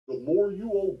The more you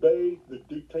obey the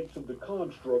dictates of the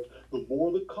construct, the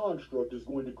more the construct is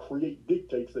going to create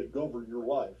dictates that govern your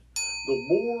life. The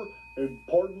more, and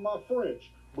pardon my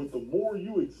French, but the more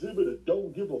you exhibit a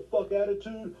don't give a fuck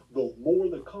attitude, the more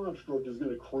the construct is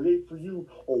going to create for you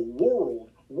a world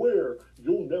where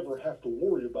you'll never have to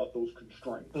worry about those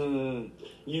constraints.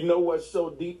 You know what's so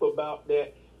deep about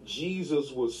that?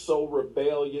 Jesus was so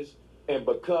rebellious, and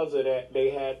because of that, they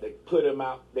had to put him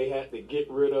out. They had to get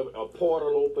rid of a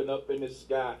portal open up in the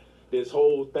sky. This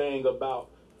whole thing about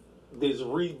this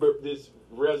rebirth, this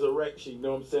resurrection, you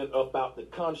know what I'm saying, about the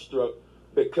construct,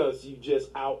 because you just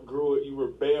outgrew it. You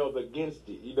rebelled against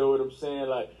it. You know what I'm saying?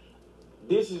 Like,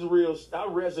 this is real. I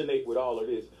resonate with all of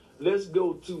this. Let's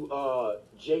go to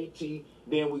JT.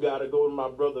 Then we got to go to my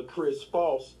brother Chris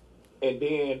Foss. And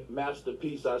then,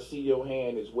 Masterpiece, I see your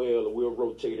hand as well, and we'll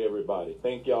rotate everybody.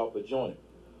 Thank y'all for joining.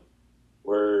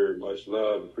 Word, much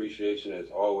love, appreciation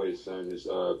as always, son. This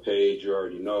page you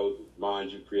already know, the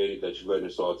mind you created that you letting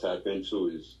us all tap into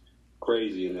is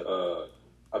crazy. And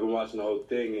I've been watching the whole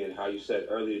thing, and how you said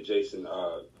earlier, Jason,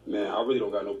 man, I really don't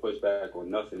got no pushback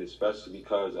on nothing, especially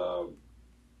because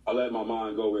I let my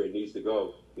mind go where it needs to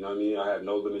go. You know what I mean? I have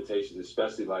no limitations,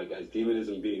 especially like as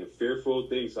demonism being a fearful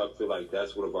thing. So I feel like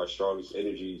that's one of our strongest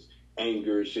energies,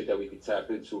 anger, shit that we can tap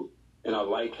into. And I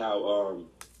like how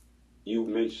you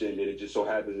mentioned that it just so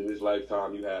happens in this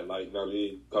lifetime you had, like, you know what I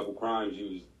mean, a couple crimes.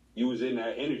 You was in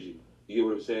that energy. You get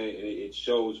what I'm saying? And it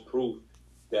shows proof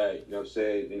that, you know what I'm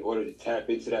saying, in order to tap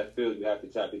into that field, you have to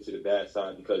tap into the bad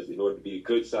side, because in order to be a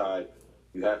good side,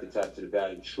 you have to tap to the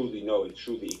bad and truly know and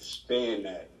truly expand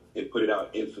that and put it out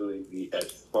infinitely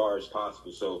as far as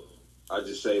possible. So I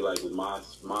just say, like, with my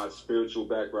spiritual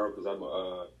background, because I'm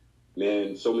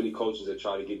man, so many coaches that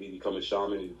try to get me to become a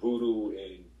shaman and voodoo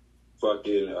and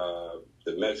fucking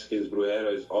the Mexicans,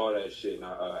 brujeras, all that shit. And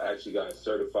I actually got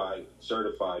certified,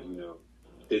 you know,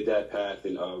 did that path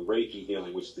in Reiki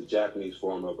healing, which is the Japanese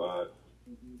form of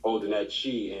holding that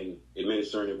chi and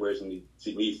administering it where it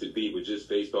needs to be, but just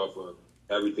based off of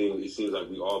everything it seems like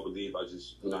we all believe. I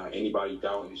just, anybody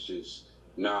doubting, it's just,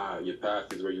 your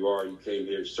path is where you are. You came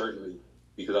here, certainly,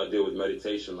 because I deal with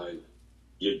meditation. Like,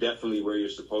 you're definitely where you're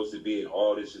supposed to be, and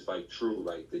all this is, like, true.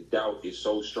 Like, the doubt is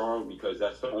so strong because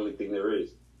that's the only thing there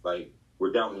is. Like,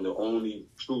 we're doubting the only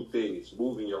true thing. It's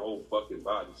moving your whole fucking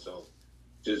body. So,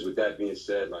 just with that being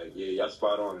said, like, yeah, y'all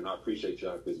spot on, and I appreciate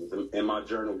y'all business. In my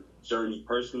journey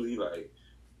personally, like,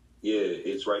 yeah,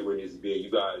 it's right where it needs to be. And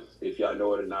you guys, if y'all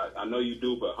know it or not, I know you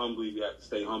do, but humbly, we have to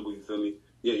stay humble, you feel me?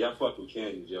 Yeah, y'all fucking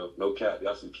cannons, yo. No cap.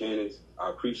 Y'all some cannons. I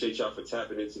appreciate y'all for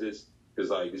tapping into this, because,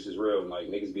 like, this is real. And, like,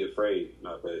 niggas be afraid.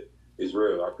 But it's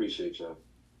real. I appreciate y'all.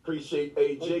 Appreciate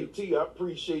AJT. I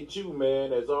appreciate you,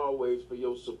 man, as always, for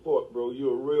your support, bro.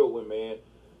 You're a real one, man.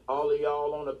 All of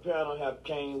y'all on the panel have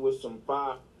came with some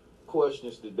 5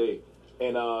 questions today.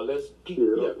 And let's keep...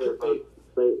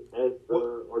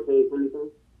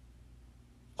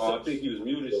 I think he was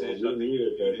muted, Sanchez.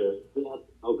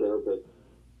 Okay.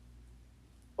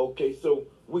 Okay, so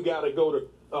we got to go to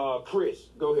Chris.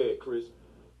 Go ahead, Chris.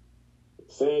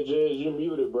 Sanchez, you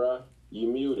muted, bro.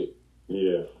 You muted.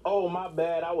 Yeah. Oh, my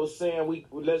bad. I was saying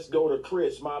let's go to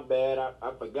Chris. My bad.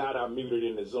 I forgot I muted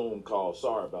in the Zoom call.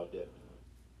 Sorry about that.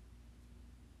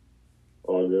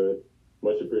 All good.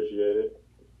 Much appreciated.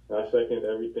 I second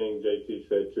everything JT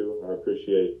said, too. I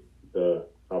appreciate the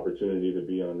opportunity to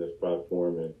be on this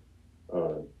platform, and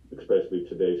especially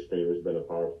today's stream has been a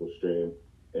powerful stream.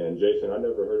 And Jason, I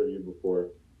never heard of you before,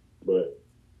 but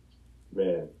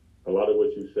man, a lot of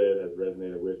what you said has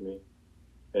resonated with me.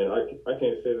 And I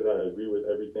can't say that I agree with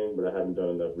everything, but I haven't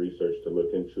done enough research to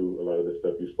look into a lot of the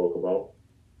stuff you spoke about.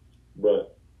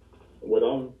 But what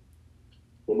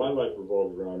my life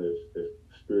revolves around is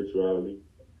spirituality.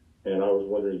 And I was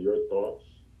wondering your thoughts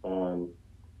on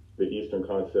the Eastern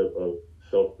concept of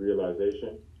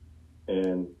self-realization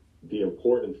and the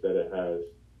importance that it has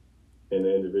in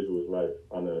the individual's life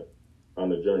on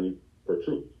the journey for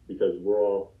truth. Because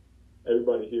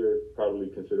everybody here probably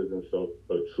considers themselves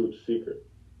a truth seeker.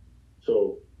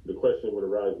 So the question would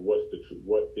arise, what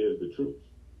is the truth?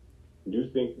 Do you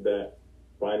think that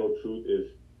final truth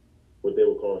is what they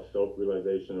would call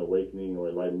self-realization, awakening, or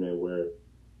enlightenment, where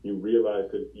you realize,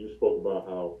 because you spoke about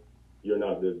how you're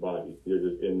not this body, you're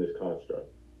just in this construct.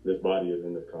 This body is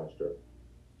in this construct.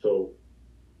 So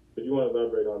if you want to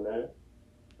elaborate on that.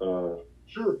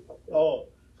 Sure.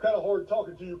 It's kind of hard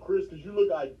talking to you, Chris, because you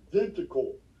look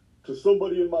identical to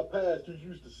somebody in my past who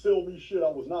used to sell me shit I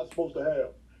was not supposed to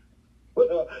have. But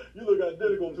you look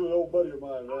identical to an old buddy of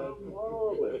mine, man.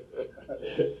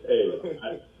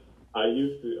 Hey, I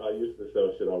used to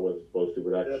sell shit I wasn't supposed to,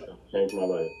 but I changed my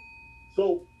life.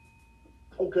 So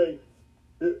okay,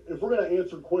 if we're going to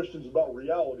answer questions about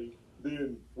reality,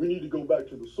 then we need to go back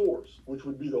to the source, which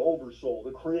would be the oversoul,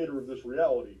 the creator of this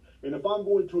reality. And if I'm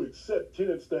going to accept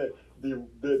tenets that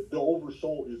the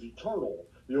oversoul is eternal,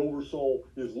 the oversoul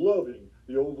is loving,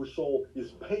 the oversoul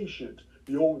is patient,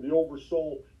 the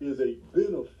oversoul is a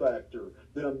benefactor,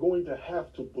 then I'm going to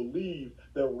have to believe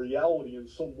that reality in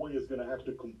some way is going to have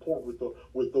to comport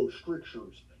with those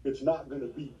strictures. It's not going to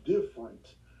be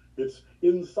different. It's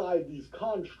inside these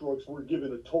constructs, we're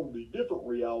given a totally different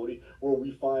reality where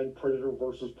we find predator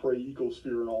versus prey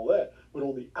ecosphere and all that. But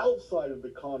on the outside of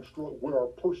the construct, where our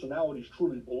personalities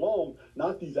truly belong,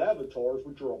 not these avatars,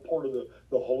 which are a part of the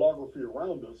holography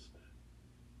around us,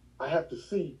 I have to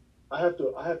see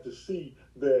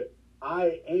that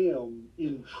I am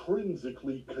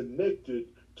intrinsically connected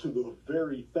to the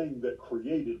very thing that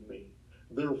created me.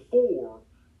 Therefore,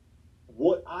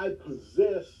 what I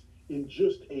possess in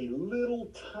just a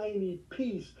little tiny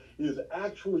piece is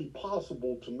actually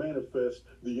possible to manifest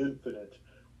the infinite.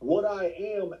 What I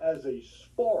am as a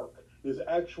spark is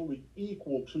actually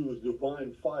equal to the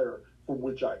divine fire from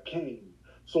which I came.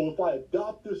 So if I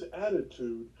adopt this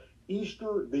attitude,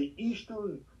 the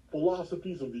Eastern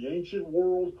philosophies of the ancient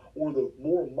world or the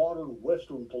more modern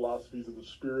Western philosophies of the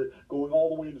spirit, going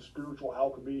all the way into spiritual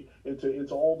alchemy, into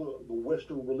all the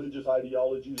Western religious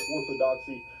ideologies,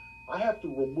 orthodoxy, I have to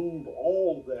remove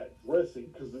all that dressing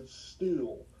because it's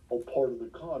still a part of the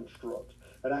construct.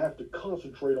 And I have to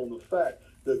concentrate on the fact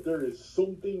that there is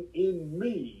something in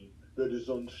me that is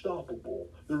unstoppable.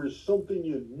 There is something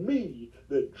in me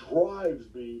that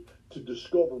drives me to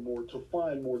discover more, to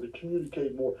find more, to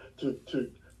communicate more, to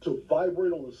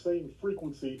vibrate on the same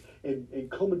frequency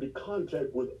and come into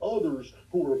contact with others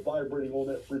who are vibrating on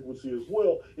that frequency as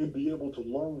well and be able to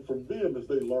learn from them as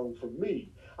they learn from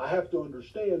me. I have to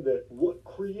understand that what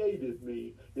created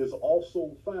me is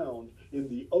also found in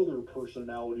the other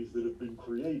personalities that have been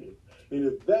created. And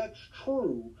if that's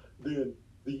true, then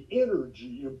the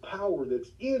energy and power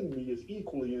that's in me is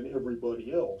equally in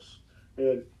everybody else.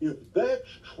 And if that's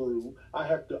true, I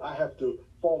have to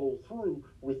follow through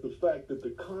with the fact that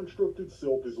the construct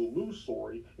itself is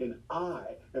illusory and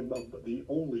I am the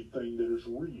only thing that is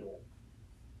real.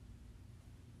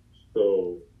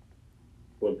 So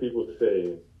when people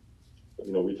say,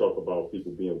 we talk about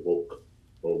people being woke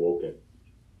or woken,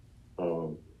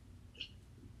 do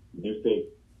you think,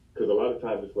 because a lot of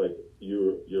times it's like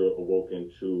you're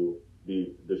awoken to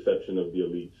the deception of the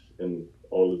elites and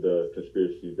all of the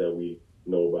conspiracies that we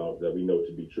know about, that we know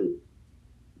to be true.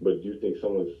 But do you think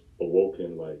someone's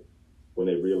awoken, like, when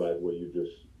they realize what you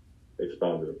just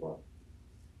expounded upon?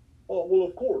 Oh, well,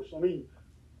 of course. I mean,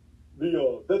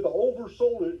 that the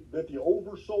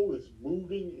oversoul is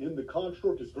moving in the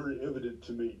construct is very evident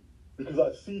to me because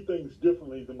I see things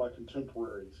differently than my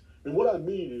contemporaries. And what I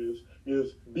mean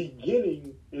is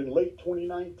beginning in late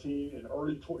 2019 and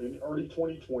early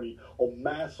 2020, a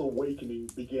mass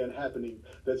awakening began happening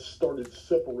that started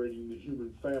separating the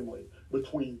human family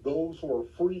between those who are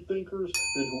free thinkers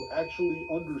and who actually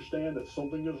understand that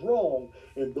something is wrong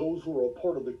and those who are a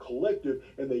part of the collective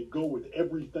and they go with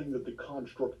everything that the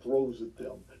construct throws at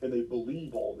them and they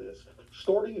believe all this.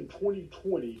 Starting in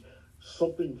 2020,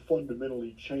 something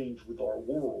fundamentally changed with our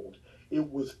world. It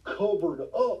was covered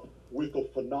up with the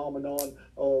phenomenon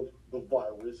of the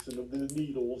virus and of the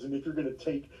needles, and if you're going to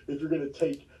take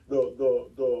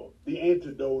the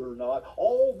antidote or not.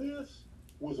 All this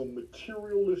was a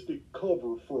materialistic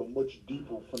cover for a much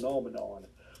deeper phenomenon.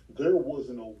 There was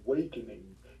an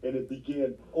awakening, and it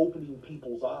began opening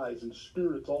people's eyes, and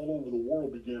spirits all over the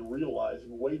world began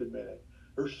realizing, wait a minute,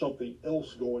 there's something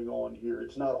else going on here.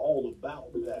 It's not all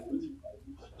about that.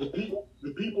 The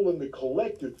people in the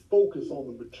collective focus on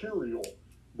the material,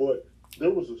 but there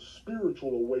was a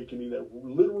spiritual awakening that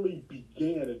literally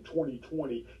began in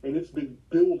 2020, and it's been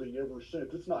building ever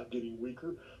since. It's not getting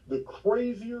weaker. The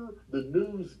crazier the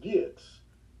news gets,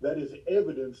 that is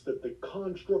evidence that the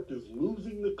construct is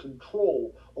losing the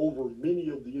control over many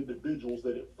of the individuals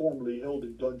that it formerly held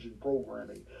in dungeon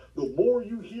programming. The more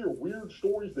you hear weird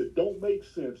stories that don't make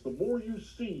sense, the more you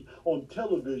see on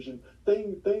television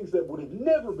things that would have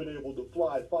never been able to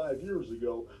fly 5 years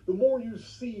ago, the more you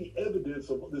see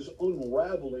evidence of this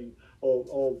unraveling of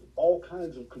all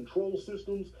kinds of control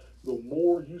systems, the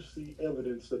more you see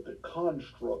evidence that the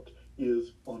construct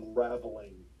is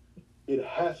unraveling. It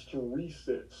has to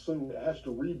reset soon. It has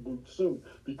to reboot soon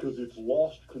because it's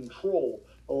lost control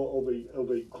of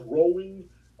a growing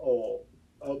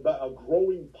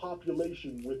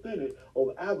population within it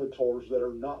of avatars that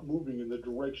are not moving in the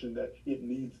direction that it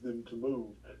needs them to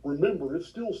move. Remember, it's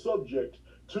still subject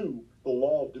to the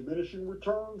law of diminishing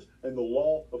returns and the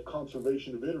law of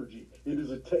conservation of energy. It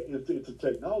is it's a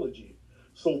technology.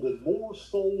 So the more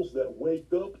souls that wake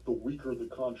up, the weaker the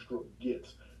construct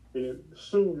gets. And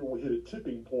soon it will hit a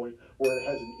tipping point where it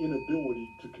has an inability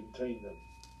to contain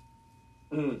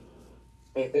them.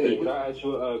 Hey, can I ask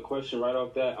you a question right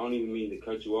off that? I don't even mean to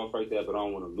cut you off right there, but I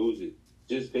don't want to lose it.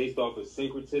 Just based off of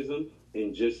syncretism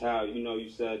and just how, you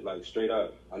said, like, straight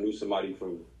up, I knew somebody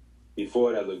from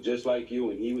before that looked just like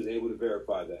you, and he was able to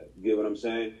verify that. You get what I'm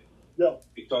saying? Yeah.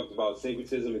 We talked about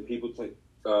syncretism, and people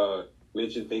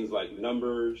mention things like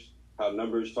numbers, how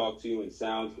numbers talk to you and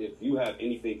sounds. If you have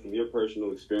anything from your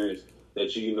personal experience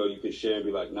that you can share and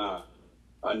be like, nah,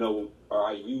 I know, or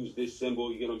I use this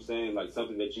symbol, you get what I'm saying? Like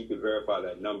something that you could verify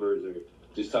that numbers, or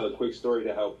just tell a quick story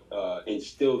to help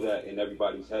instill that in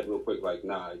everybody's head real quick. Like,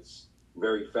 nah, it's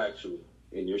very factual,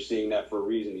 and you're seeing that for a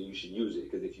reason, and you should use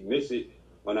it. Because if you miss it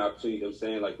on opportunity, you know what I'm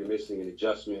saying, like you're missing an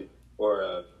adjustment or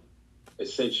a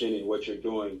ascension in what you're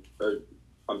doing. Or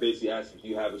I'm basically asking if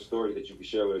you have a story that you can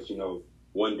share with us.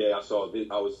 One day I saw this,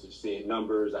 I was just seeing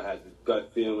numbers, I had the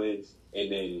gut feelings,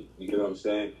 and then, you get what I'm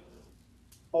saying?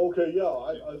 Okay,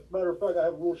 yeah. As a matter of fact, I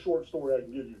have a real short story I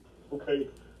can give you. Okay,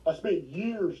 I spent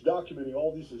years documenting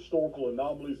all these historical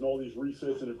anomalies and all these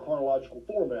resets in a chronological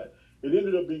format. It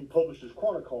ended up being published as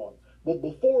Chronicon. But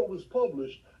before it was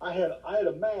published, I had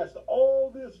amassed all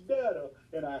this data,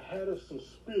 and I had a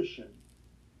suspicion,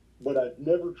 but I'd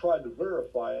never tried to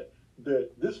verify it,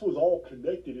 that this was all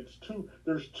connected.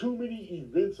 There's too many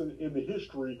events in the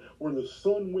history where the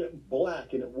sun went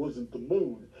black and it wasn't the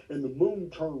moon, and the moon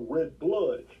turned red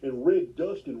blood, and red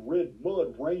dust and red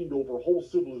mud reigned over whole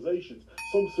civilizations.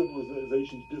 Some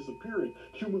civilizations disappearing,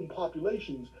 human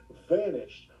populations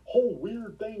vanished. Whole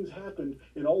weird things happened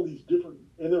in all these different,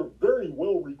 and they're very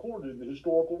well recorded in the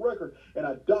historical record, and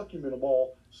I document them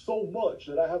all so much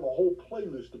that I have a whole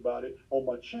playlist about it on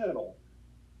my channel.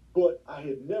 But I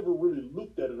had never really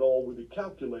looked at it all with a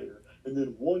calculator. And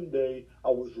then one day I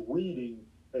was reading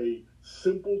a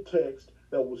simple text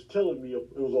that was telling me,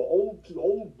 it was an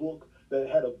old book that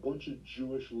had a bunch of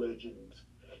Jewish legends.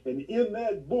 And in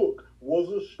that book was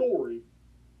a story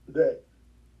that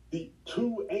the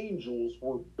two angels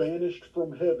were banished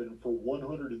from heaven for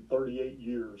 138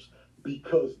 years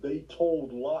because they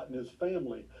told Lot and his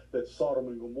family that Sodom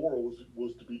and Gomorrah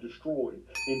was to be destroyed.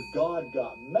 And God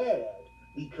got mad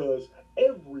because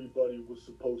everybody was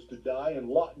supposed to die and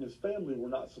Lot and his family were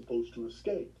not supposed to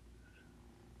escape.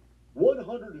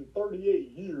 138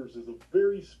 years is a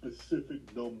very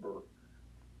specific number,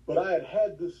 but I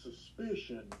had this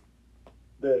suspicion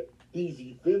that these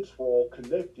events were all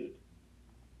connected.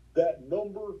 That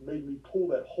number made me pull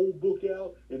that whole book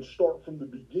out and start from the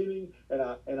beginning, and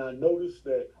I noticed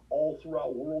that all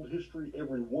throughout world history,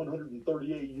 every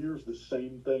 138 years, the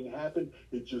same thing happened.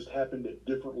 It just happened at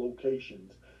different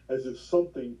locations, as if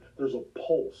there's a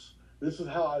pulse. This is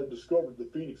how I discovered the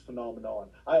Phoenix phenomenon.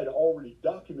 I had already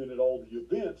documented all the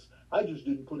events. I just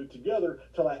didn't put it together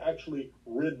till I actually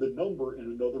read the number in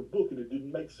another book, and it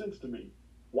didn't make sense to me.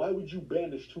 Why would you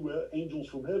banish two angels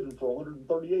from heaven for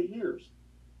 138 years?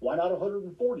 Why not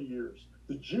 140 years?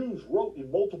 The Jews wrote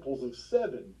in multiples of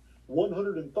 7.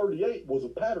 138 was a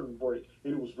pattern break,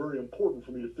 and it was very important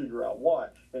for me to figure out why,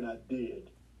 and I did.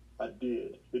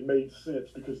 It made sense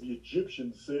because the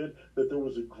Egyptians said that there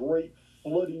was a great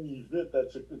flooding event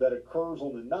that occurs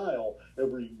on the Nile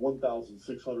every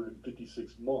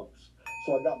 1,656 months.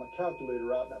 So I got my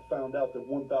calculator out and I found out that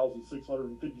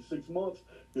 1,656 months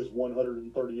is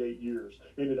 138 years.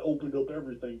 And it opened up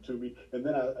everything to me. And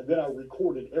then I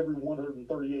recorded every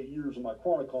 138 years of my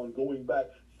Chronicon going back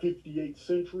 58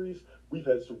 centuries. We've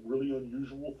had some really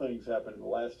unusual things happen, and the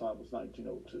last time was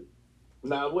 1902.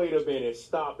 Now, wait a minute.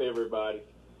 Stop, everybody.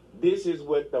 This is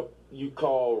what you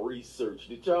call research.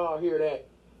 Did y'all hear that?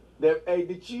 Hey,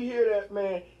 did you hear that,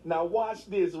 man? Now watch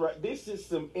this, right? This is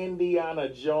some Indiana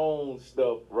Jones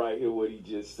stuff right here, what he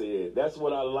just said. That's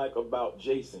what I like about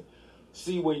Jason.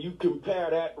 See, when you compare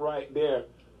that right there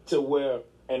to where,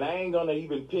 and I ain't gonna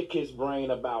even pick his brain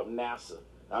about NASA.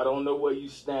 I don't know where you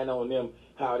stand on them,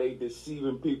 how they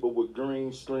deceiving people with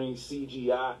green screen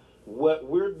CGI. What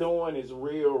we're doing is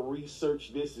real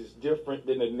research. This is different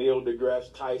than the Neil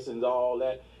deGrasse Tyson's, all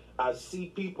that. I see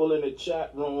people in the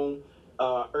chat room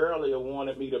earlier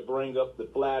wanted me to bring up the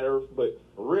flat earth, but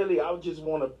really I just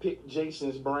want to pick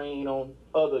Jason's brain on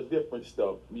other different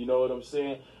stuff. You know what I'm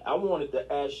saying? I wanted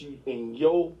to ask you, in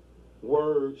your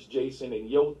words, Jason, in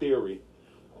your theory,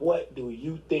 what do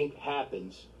you think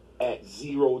happens at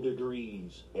 0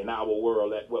 degrees in our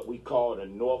world, at what we call the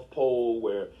North Pole,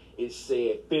 where it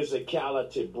said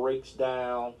physicality breaks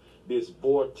down, this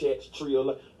vortex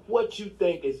trio? what you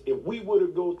think is, if we were to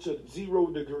go to 0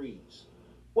 degrees,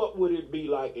 what would it be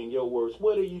like in your words?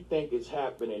 What do you think is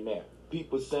happening there?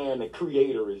 People saying the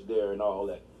creator is there and all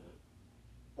that.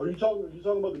 Are you talking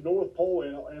about the North Pole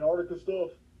and Antarctica stuff?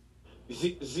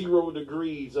 0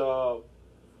 degrees. Well,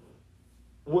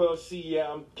 see,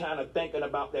 yeah, I'm kind of thinking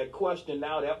about that question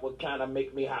now. That would kind of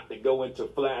make me have to go into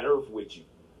flat Earth with you.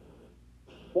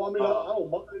 Well, I mean,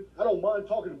 I don't mind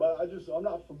talking about it. I'm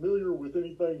not familiar with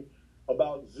anything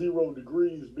about 0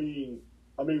 degrees being.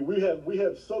 I mean, we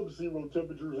have sub-zero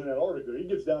temperatures in Antarctica. It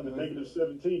gets down to negative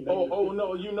 17. Oh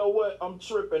no, you know what? I'm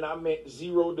tripping. I meant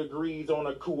 0 degrees on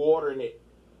a coordinate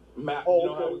map. Oh, you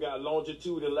know okay. how we got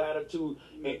longitude and latitude,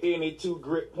 and any 2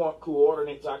 grid point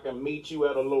coordinates. I can meet you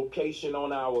at a location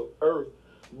on our Earth,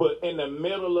 but in the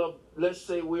middle of, let's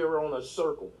say we're on a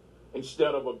circle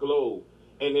instead of a globe,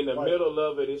 and in the Right. middle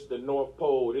of it is the North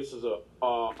Pole. This is a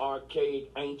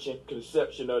archaic, ancient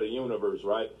conception of the universe,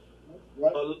 right?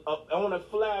 Right. On a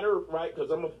flat Earth, right?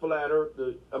 Because I'm a flat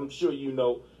Earther. I'm sure you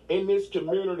know. In this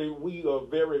community, we are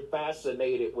very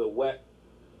fascinated with what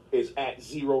is at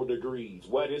 0 degrees.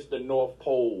 What is the North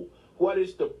Pole? What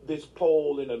is this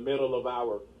pole in the middle of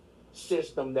our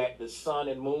system that the sun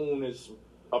and moon is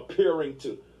appearing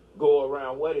to go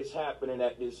around? What is happening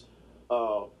at this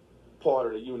part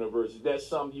of the universe? Is that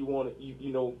something you want to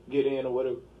you know get in or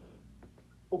whatever?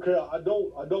 Okay, I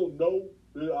don't know.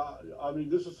 I mean,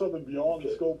 this is something beyond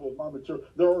the scope of my material.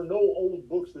 There are no old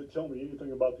books that tell me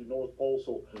anything about the North Pole.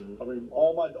 So, I mean,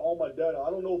 all my data. I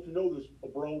don't know if you know this,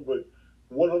 bro, but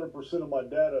 100% of my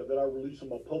data that I release in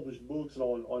my published books and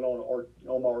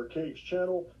on my Archaics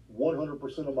channel,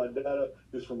 100% of my data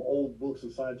is from old books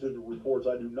and scientific reports.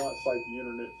 I do not cite the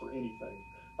internet for anything.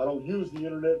 I don't use the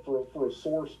internet for a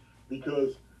source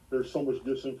because there's so much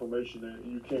disinformation that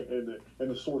you can't, and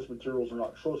the source materials are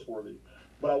not trustworthy.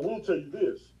 But I will tell you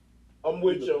this. I'm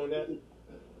with you on that.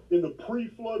 In the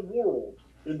pre-flood world,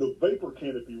 in the vapor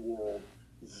canopy world,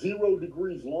 0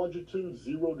 degrees longitude,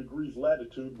 0 degrees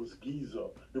latitude was Giza.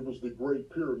 It was the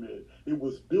Great Pyramid. It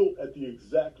was built at the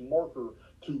exact marker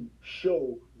to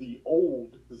show the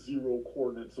old 0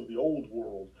 coordinates of the old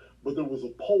world. But there was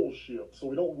a pole shift, so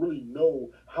we don't really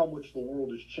know how much the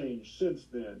world has changed since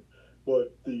then.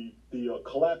 But the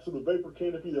collapse of the vapor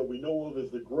canopy that we know of as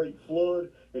the Great Flood,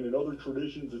 and in other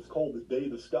traditions it's called the day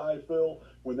the sky fell.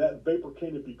 When that vapor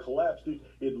canopy collapsed,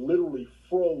 it literally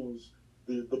froze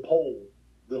the pole,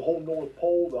 the whole North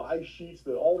Pole, the ice sheets,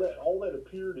 all that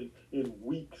appeared in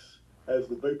weeks as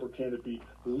the vapor canopy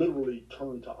literally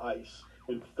turned to ice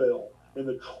and fell. In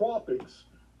the tropics,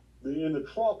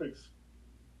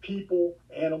 people,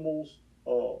 animals,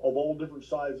 of all different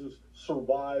sizes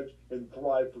survived and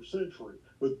thrived for centuries.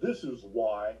 But this is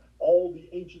why all the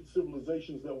ancient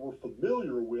civilizations that we're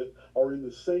familiar with are in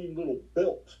the same little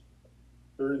belt.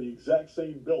 They're in the exact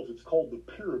same belt. It's called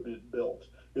the Pyramid Belt.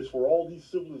 It's where all these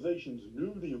civilizations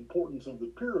knew the importance of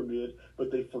the pyramid, but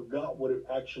they forgot what it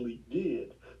actually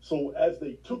did. So as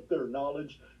they took their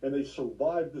knowledge and they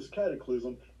survived this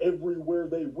cataclysm, everywhere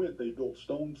they went, they built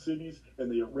stone cities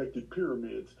and they erected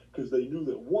pyramids because they knew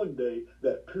that one day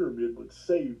that pyramid would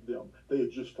save them. They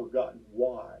had just forgotten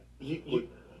why.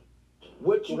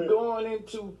 What you going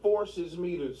into forces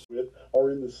me to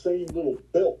are in the same little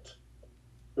belt.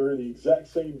 They're in the exact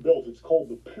same belt. It's called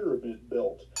the Pyramid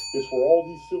Belt. It's where all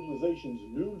these civilizations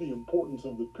knew the importance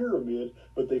of the pyramid,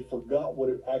 but they forgot what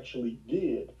it actually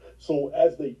did. So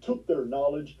as they took their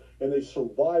knowledge and they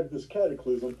survived this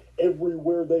cataclysm,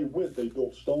 everywhere they went, they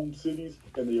built stone cities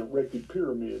and they erected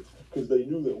pyramids because they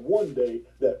knew that one day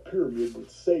that pyramid would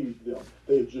save them.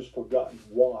 They had just forgotten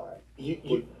why.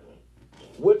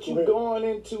 What you going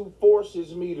into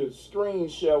forces me to screen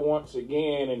share once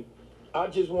again, and I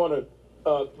just want to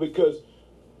because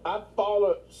I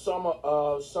followed some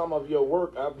of your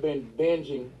work. I've been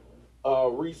binging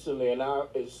recently, and I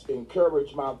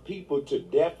encourage my people to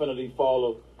definitely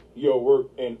follow your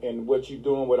work and what you're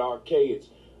doing with Archaics.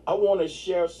 I want to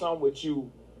share some with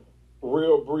you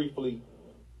real briefly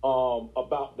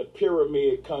about the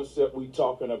pyramid concept we're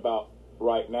talking about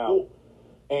right now,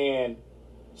 and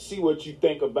see what you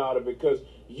think about it, because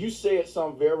you said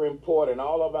something very important.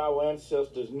 All of our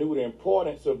ancestors knew the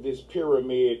importance of this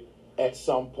pyramid at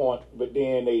some point, but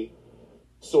then they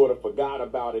sort of forgot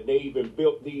about it. They even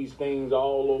built these things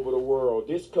all over the world.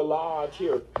 This collage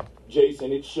here,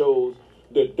 Jason, it shows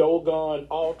the Dogon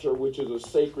altar, which is a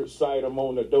sacred site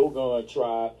among the Dogon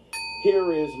tribe.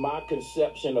 Here is my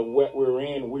conception of what we're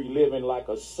in. We live in like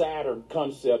a Saturn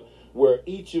concept, where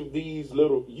each of these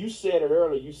little, you said it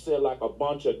earlier, you said like a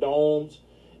bunch of domes.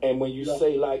 And when you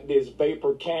say like this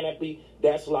vapor canopy,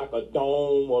 that's like a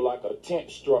dome or like a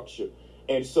tent structure.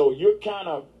 And so you're kind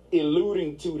of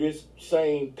alluding to this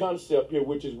same concept here,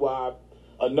 which is why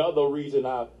another reason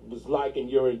I was liking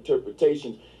your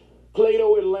interpretations.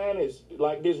 Plato Atlantis,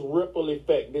 like this ripple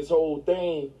effect, this whole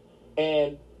thing,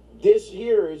 and this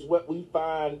here is what we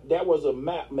find. That was a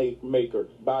map maker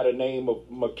by the name of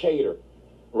Mercator,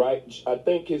 right? I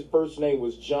think his first name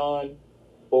was John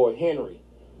or Henry,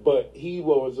 but he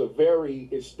was a very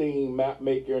esteemed map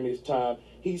maker in his time.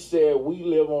 He said, we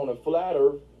live on a flat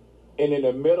earth, and in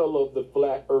the middle of the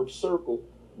flat earth circle,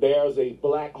 there's a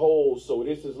black hole. So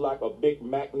this is like a big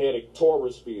magnetic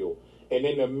torus field. And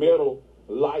in the middle,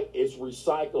 light is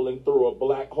recycling through a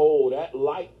black hole. That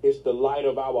light is the light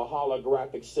of our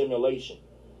holographic simulation.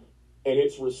 And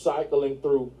it's recycling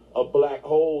through a black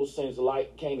hole, since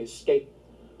light can't escape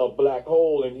a black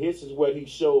hole. And this is what he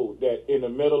showed, that in the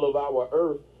middle of our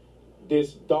earth,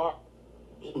 this dark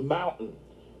mountain,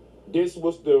 this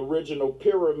was the original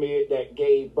pyramid that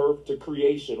gave birth to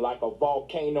creation, like a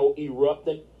volcano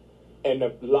erupting, and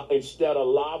instead of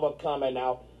lava coming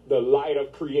out, the light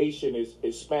of creation is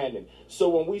expanding. So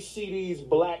when we see these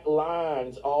black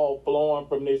lines all flowing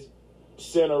from this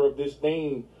center of this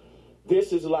thing,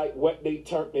 this is like what they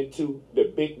turned into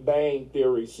the Big Bang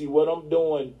Theory. See, what I'm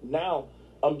doing now,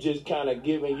 I'm just kind of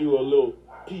giving you a little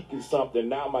peek at something.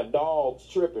 Now my dog's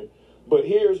tripping. But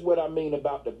here's what I mean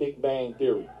about the Big Bang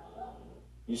Theory.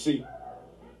 You see,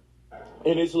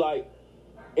 and it's like,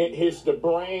 it's the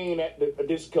brain,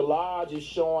 this collage is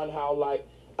showing how, like,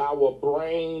 our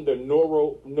brain, the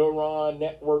neuron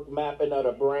network mapping of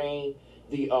the brain,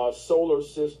 the solar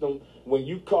system, when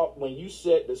you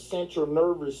said the central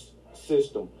nervous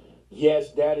system,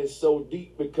 yes, that is so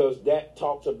deep, because that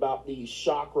talks about these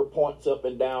chakra points up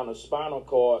and down the spinal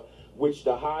cord, which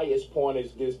the highest point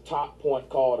is this top point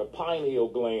called a pineal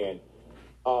gland.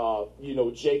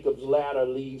 Jacob's ladder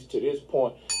leads to this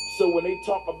point. So when they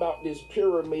talk about this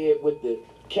pyramid with the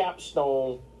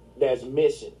capstone that's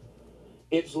missing,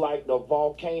 it's like the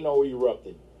volcano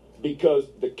erupting, because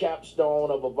the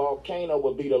capstone of a volcano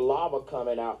would be the lava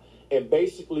coming out. And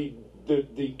basically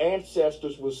the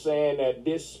ancestors were saying that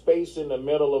this space in the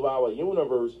middle of our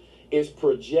universe is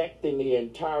projecting the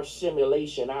entire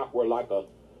simulation outward like a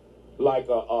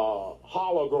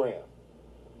hologram,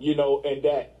 and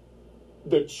that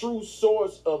the true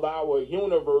source of our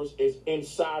universe is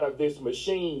inside of this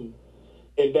machine,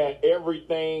 and that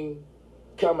everything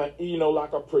coming,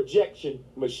 like a projection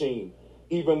machine.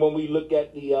 Even when we look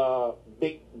at the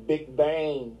Big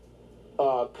Bang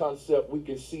concept, we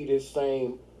can see this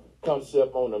same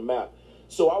concept on the map.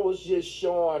 So I was just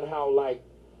showing how, like,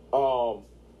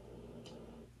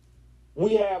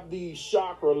 we have these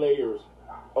chakra layers.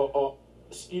 Hold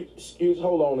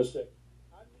on a second.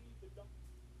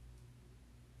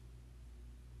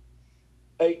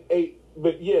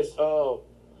 But yes, I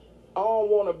don't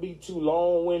want to be too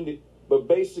long-winded, but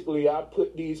basically I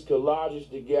put these collages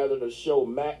together to show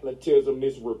magnetism,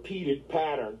 this repeated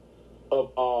pattern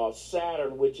of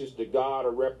Saturn, which is the god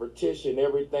of repetition,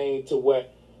 everything to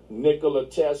what Nikola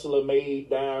Tesla made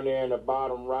down there in the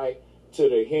bottom right, to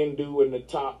the Hindu in the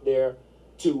top there,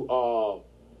 to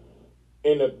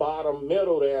in the bottom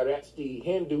middle there, that's the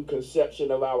Hindu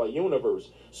conception of our universe.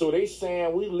 So they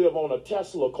saying we live on a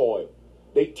Tesla coil.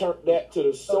 They turned that to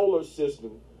the solar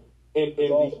system.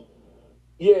 So,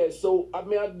 I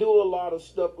mean, I do a lot of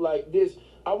stuff like this.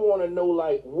 I want to know,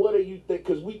 like, what do you think?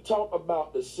 Because we talk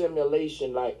about the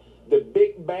simulation, like, the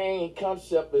Big Bang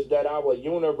concept is that our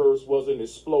universe was an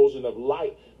explosion of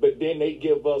light, but then they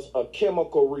give us a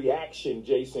chemical reaction,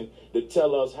 Jason, to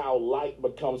tell us how light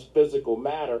becomes physical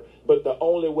matter. But the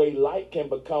only way light can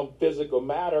become physical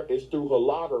matter is through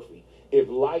holography. If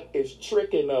light is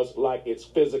tricking us like it's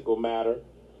physical matter,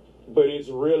 but it's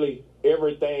really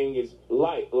everything is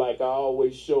light, like I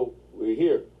always show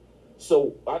here.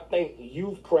 So I think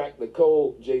you've cracked the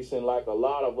code, Jason, like a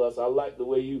lot of us. I like the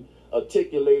way you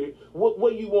articulate it.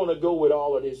 Where you want to go with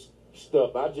all of this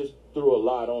stuff? I just threw a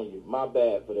lot on you. My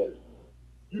bad for that.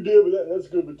 You did with that. That's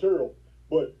good material.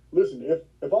 But listen,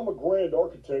 if I'm a grand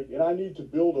architect and I need to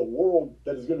build a world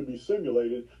that is going to be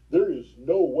simulated, there is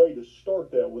no way to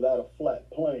start that without a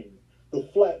flat plane. The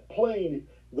flat plane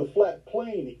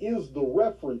is the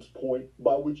reference point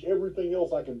by which everything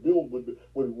else I can build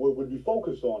would be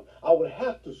focused on. I would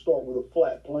have to start with a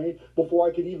flat plane before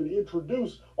I could even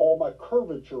introduce all my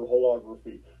curvature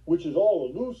holography, which is all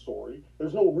illusory.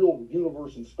 There's no real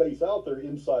universe and space out there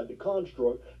inside the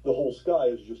construct. The whole sky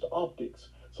is just optics.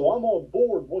 So I'm on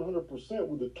board 100%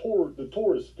 with the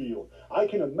torus field. I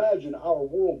can imagine our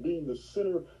world being the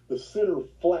center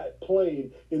flat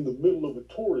plane in the middle of a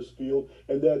torus field,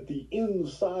 and that the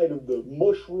inside of the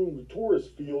mushroom torus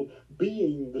field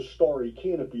being the starry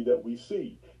canopy that we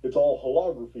see. It's all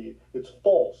holography. It's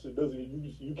false. It doesn't.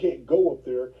 You can't go up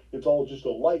there. It's all just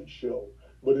a light show.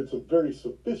 But it's a very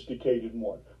sophisticated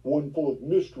one full of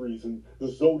mysteries and the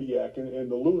zodiac and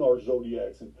the lunar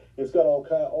zodiacs, and it's got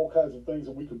all kinds of things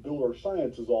that we can build our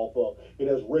sciences off of. It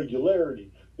has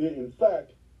regularity. In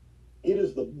fact, it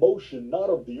is the motion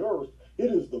not of the earth.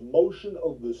 It is the motion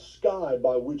of the sky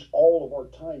by which all of our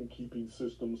timekeeping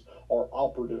systems are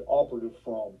operative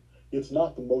from. It's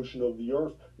not the motion of the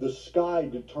earth. The sky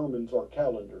determines our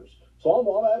calendars. So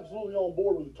I'm absolutely on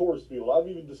board with the Taurus field. I've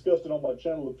even discussed it on my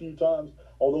channel a few times,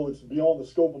 although it's beyond the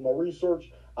scope of my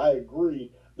research. I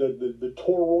agree that the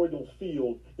toroidal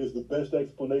field is the best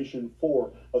explanation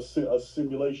for a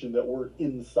simulation that we're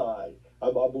inside.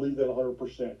 I believe that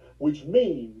 100%, which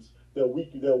means that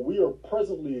we are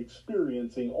presently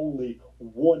experiencing only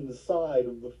one side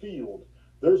of the field.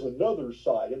 There's another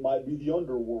side. It might be the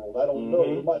underworld. I don't know.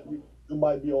 There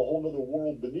might be a whole other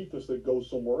world beneath us that goes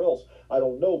somewhere else. I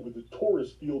don't know, but the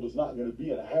Taurus field is not going to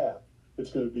be in a half.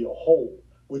 It's going to be a whole,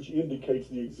 which indicates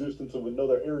the existence of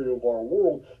another area of our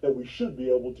world that we should be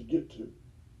able to get to.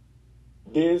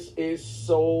 This is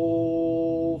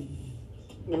so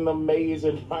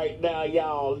amazing right now,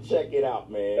 y'all. Check it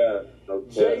out, man. Yeah, okay.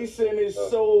 Jason is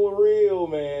so real,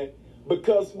 man.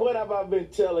 Because what have I been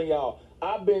telling y'all?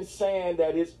 I've been saying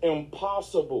that it's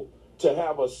impossible to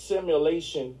have a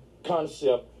simulation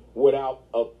concept without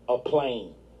a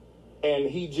plane. And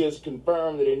he just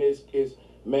confirmed it in his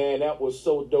man, that was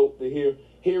so dope to hear.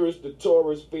 Here is the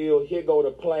Taurus field. Here go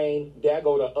the plane. There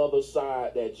go the other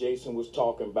side that Jason was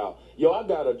talking about. Yo, I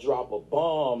gotta drop a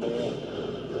bomb,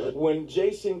 man. When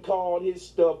Jason called his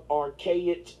stuff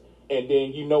archaic, and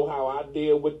then you know how I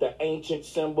deal with the ancient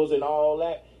symbols and all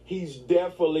that, he's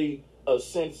definitely a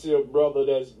sincere brother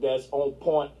that's on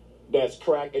point, that's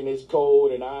cracking his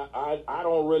code. And I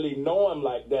don't really know him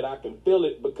like that. I can feel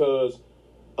it because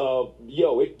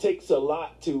it takes a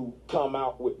lot to come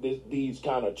out with these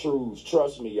kind of truths.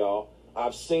 Trust me, y'all.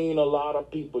 I've seen a lot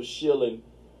of people shilling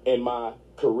in my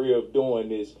career of doing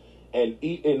this, and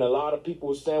a lot of people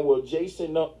were saying, "Well,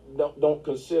 Jason don't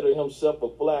consider himself a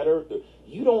flat earther."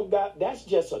 You don't got. That's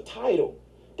just a title.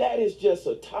 That is just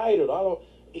a title.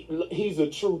 He's a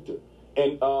truther,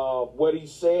 and what he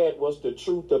said was the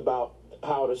truth about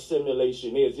how the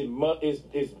simulation is.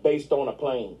 It's based on a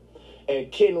plane.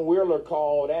 And Ken Wheeler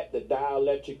called that the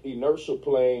dielectric inertial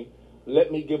plane.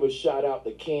 Let me give a shout out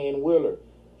to Ken Wheeler.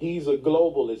 He's a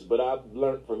globalist, but I've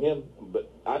learned from him.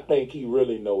 But I think he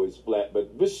really knows it's flat.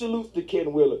 But salutes to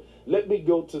Ken Wheeler. Let me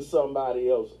go to somebody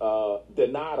else.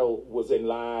 Donato was in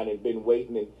line and been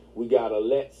waiting. And we got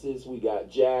Alexis. We got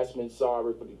Jasmine.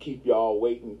 Sorry to keep y'all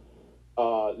waiting.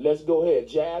 Let's go ahead.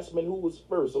 Jasmine, who was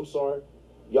first? I'm sorry.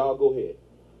 Y'all go ahead.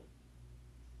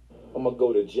 I'm going to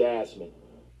go to Jasmine.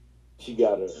 She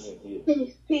got her. Yeah.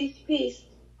 Peace.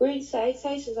 Great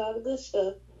salutations, all the good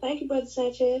stuff. Thank you, Brother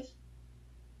Sanchez.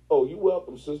 Oh, you're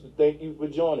welcome, sister. Thank you for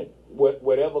joining.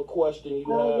 Whatever question you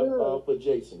have for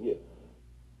Jason, yeah.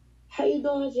 How you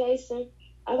doing, Jason?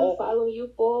 I've been following you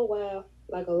for a while,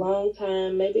 like a long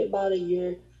time, maybe about a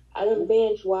year. I done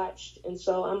binge watched, and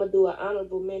so I'm gonna do an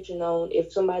honorable mention on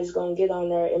if somebody's gonna get on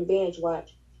there and binge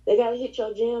watch. They gotta hit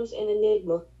your gems and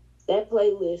Enigma. That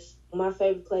playlist, my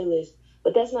favorite playlist.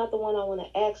 But that's not the one I want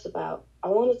to ask about. I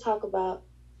want to talk about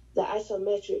the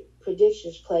isometric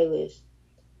predictions playlist.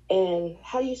 And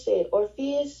how do you say it?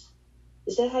 Orpheus?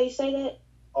 Is that how you say that?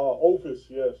 Ophis,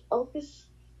 yes. Ophis?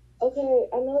 Okay,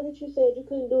 I know that you said you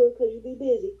couldn't do it because you'd be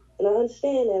busy. And I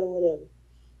understand that or whatever.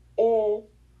 And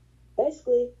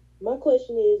basically, my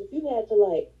question is, if you had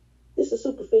to, this is a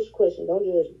superficial question, don't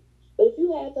judge me. But if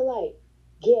you had to,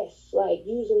 guess,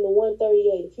 using the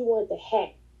 138, if you wanted to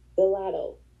hack the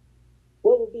lotto,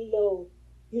 what would be your,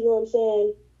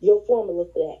 your formula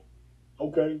for that?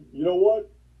 Okay, you know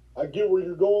what? I get where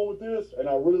you're going with this, and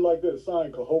I really like that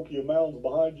sign, Cahokia Mounds,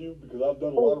 behind you, because I've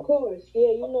done a lot of... Of course,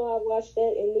 yeah, I watched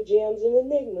that in the Gems and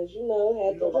Enigmas,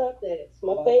 had to drop that. It's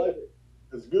my favorite.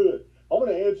 It's good. I'm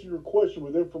going to answer your question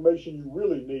with information you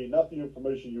really need, not the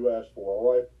information you asked for,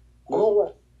 all right? All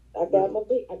right. I got my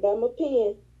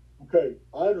pen. Okay,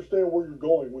 I understand where you're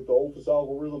going with the Ophis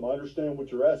algorithm. I understand what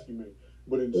you're asking me.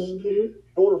 But in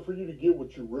order for you to get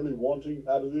what you're really wanting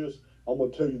out of this, I'm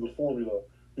going to tell you the formula.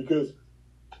 Because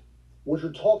what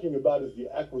you're talking about is the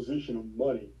acquisition of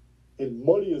money. And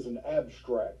money is an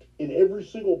abstract. And every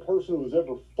single person who has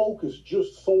ever focused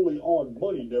just solely on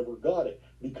money never got it.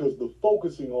 Because the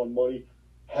focusing on money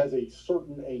has a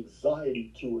certain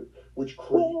anxiety to it, which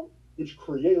creates,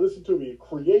 listen to me, it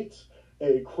creates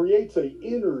a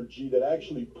energy that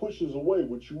actually pushes away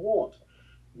what you want.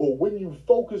 But when you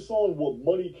focus on what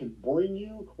money can bring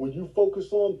you, when you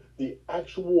focus on the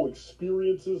actual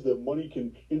experiences that money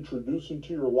can introduce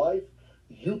into your life,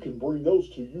 you can bring those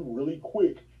to you really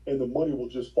quick, and the money will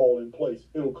just fall in place.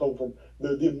 It'll come from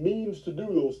the means to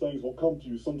do those things will come to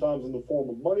you, sometimes in the form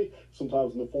of money,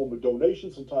 sometimes in the form of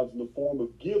donations, sometimes in the form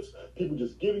of gifts, people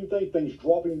just giving things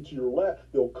dropping into your lap.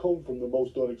 They'll come from the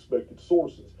most unexpected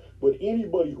sources. But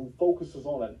anybody who focuses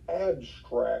on an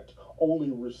abstract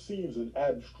only receives an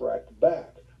abstract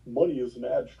back. Money is an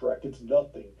abstract. It's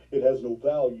nothing. It has no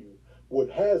value. What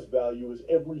has value is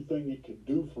everything it can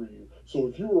do for you. So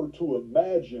if you were to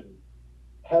imagine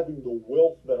having the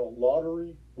wealth that a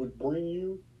lottery would bring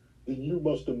you, then you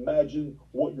must imagine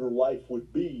what your life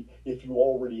would be if you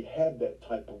already had that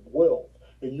type of wealth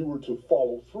and you were to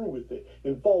follow through with it.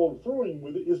 And follow through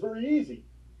with it is very easy.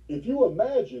 If you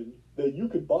imagine that you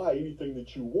could buy anything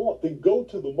that you want, then go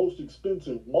to the most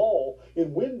expensive mall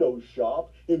and window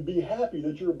shop and be happy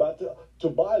that you're about to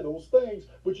buy those things,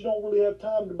 but you don't really have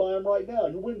time to buy them right now.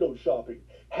 You're window shopping.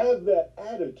 Have that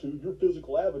attitude. Your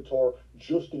physical avatar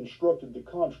just instructed the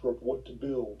construct what to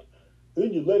build.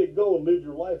 Then you let it go and live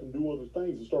your life and do other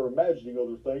things and start imagining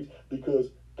other things, because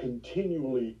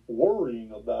continually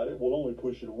worrying about it will only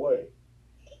push it away.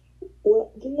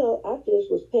 Well, I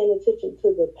just was paying attention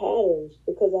to the patterns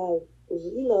because I was,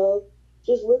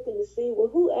 just looking to see, well,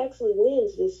 who actually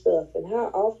wins this stuff and how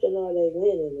often are they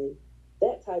winning and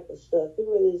that type of stuff. It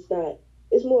really is not,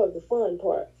 it's more of the fun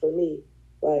part for me.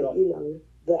 Like, yeah.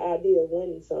 The idea of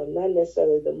winning something, not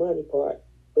necessarily the money part,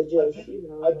 but just,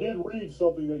 I did read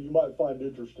something that you might find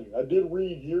interesting. I did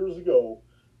read years ago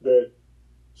that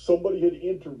somebody had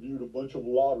interviewed a bunch of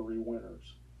lottery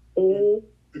winners. Mm-hmm.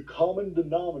 The common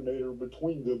denominator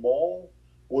between them all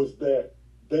was that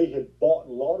they had bought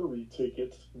lottery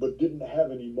tickets but didn't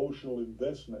have an emotional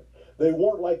investment. They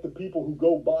weren't like the people who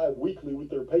go by weekly with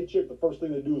their paycheck. The first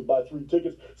thing they do is buy 3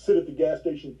 tickets, sit at the gas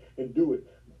station, and do it.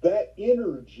 That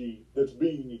energy that's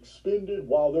being expended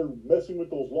while they're messing with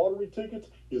those lottery tickets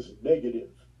is negative.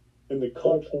 And the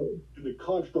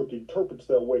construct interprets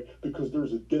that way because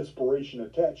there's a desperation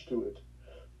attached to it.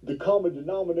 The common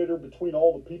denominator between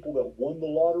all the people that won the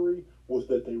lottery was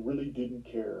that they really didn't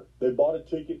care. They bought a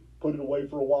ticket, put it away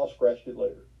for a while, scratched it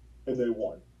later, and they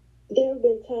won. There have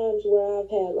been times where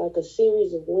I've had like a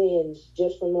series of wins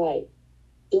just from like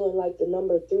doing like the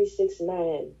number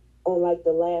 369 on like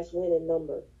the last winning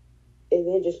number, and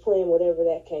then just playing whatever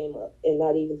that came up and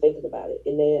not even thinking about it,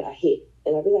 and then I hit,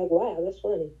 and I'd be like, wow, that's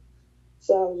funny.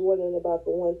 So I was wondering about the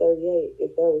 138,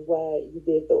 if that was why you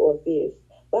did the Orpheus.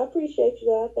 But I appreciate you,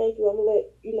 God. Thank you. I'm gonna let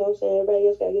everybody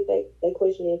else gotta get that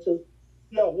question in too.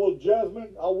 Yeah, well,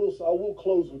 Jasmine, I will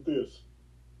close with this.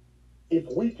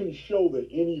 If we can show that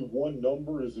any one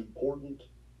number is important,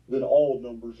 then all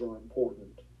numbers are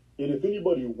important. And if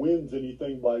anybody wins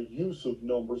anything by use of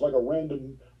numbers, like a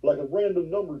random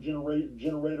number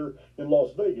generator in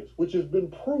Las Vegas, which has been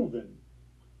proven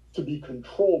to be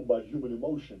controlled by human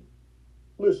emotion.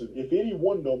 Listen, if any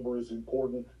one number is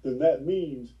important, then that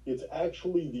means it's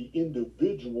actually the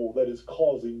individual that is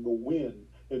causing the win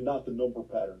and not the number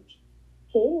patterns.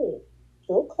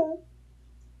 Okay.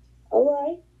 All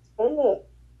right. I'm up.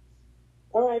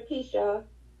 All right. Peace, y'all.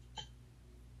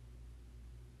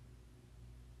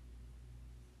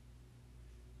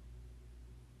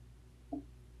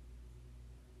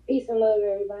 Peace and love,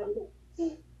 everybody.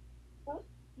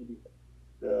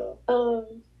 Yeah.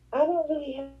 I don't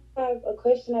really have a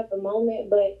question at the moment,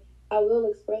 but I will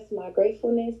express my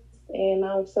gratefulness, and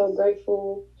I'm so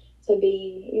grateful to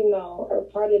be, a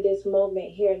part of this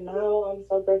movement here now. I'm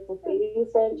so grateful for you,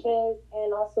 Sanchez,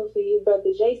 and also for you,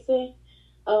 Brother Jason.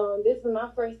 This is my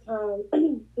first time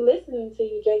listening to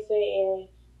you, Jason, and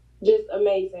just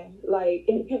amazing, like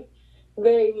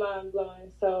very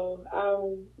mind-blowing. So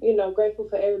I'm, grateful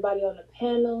for everybody on the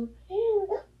panel.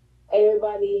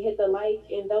 Everybody hit the like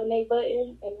and donate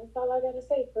button, and that's all I gotta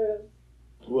say for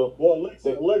Well,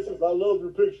 Alexis, I love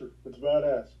your picture. It's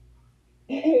badass.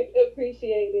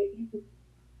 Appreciate it.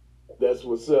 That's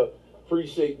what's up.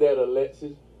 Appreciate that,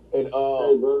 Alexis. And hey,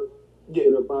 bro,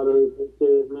 get up out of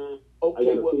here, man. Okay,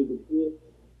 I gotta feed the kids.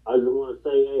 I just want to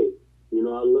say, hey,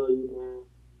 I love you, man.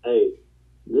 Hey,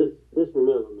 just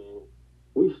remember, man,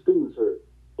 we students here,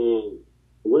 and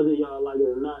whether y'all like it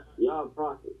or not, y'all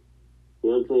prophets. You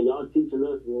know what I'm saying? Y'all teaching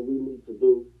us what we need to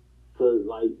do, because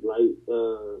like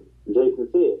Jason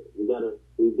said,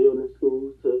 we building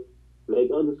schools to make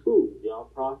other schools. Y'all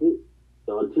prophets,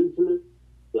 y'all teaching us,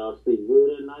 y'all sleep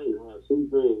good at night and have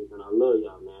sweet dreams, and I love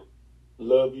y'all, man.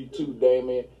 Love you too,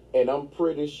 Damien. And I'm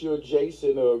pretty sure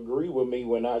Jason will agree with me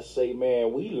when I say,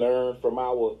 man, we learn from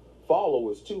our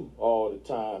followers too all the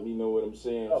time. You know what I'm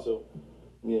saying? Oh. So,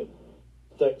 yeah.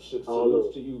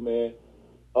 Salutes to you, man.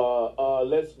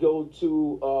 Let's go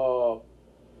to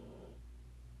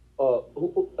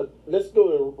let's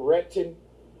go to Retin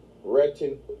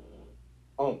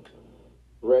Unk.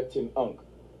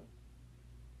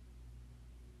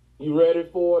 You ready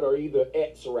for it, or either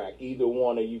X-Rack, either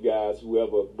one of you guys,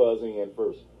 whoever buzzing in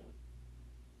first?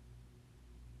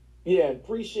 Yeah, and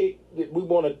appreciate that. We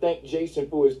want to thank Jason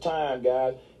for his time,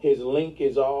 guys. His link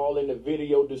is all in the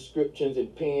video descriptions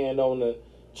and pinned on the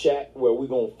chat, where we're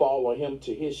going to follow him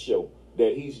to his show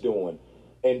that he's doing.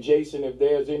 And Jason, if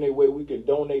there's any way we can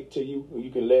donate to you,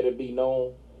 you can let it be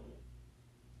known.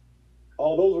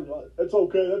 Oh, that's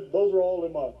okay. Those are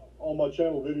all on my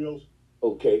channel videos.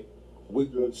 Okay.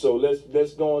 So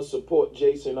let's go and support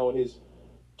Jason on his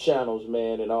channels,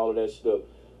 man, and all of that stuff.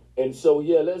 And so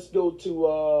yeah, let's go to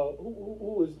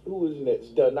who is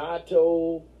next?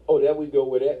 Donato. Oh, there we go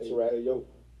with X, right? Hey, yo.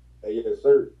 Hey, yes,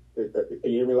 sir. Can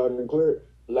you hear me loud and clear?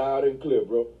 Loud and clear,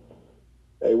 bro.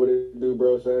 Hey, what it do,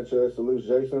 bro? Sanchez, salute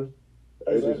Jason.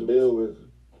 Hey, this bill's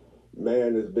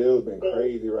been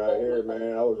crazy right here,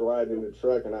 man. I was riding in the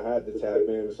truck and I had to tap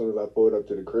in as soon as I pulled up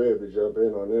to the crib to jump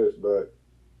in on this. But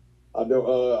I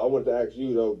want to ask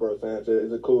you though, bro Sanchez,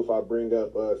 is it cool if I bring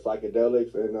up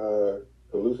psychedelics and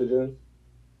hallucinogens?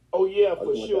 Oh yeah,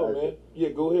 for sure, man. Yeah,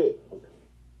 go ahead.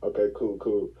 Okay, cool.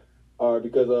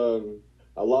 Because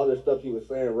a lot of the stuff he was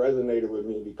saying resonated with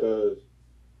me, because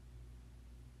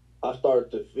I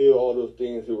started to feel all those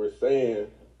things he was saying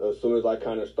as soon as I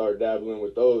kind of start dabbling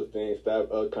with those things,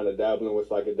 kind of dabbling with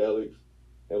psychedelics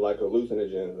and like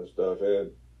hallucinogens and stuff.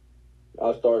 And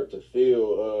I started to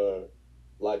feel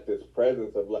like this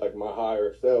presence of like my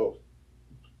higher self,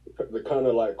 the kind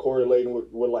of like correlating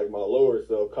with like my lower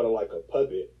self, kind of like a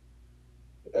puppet.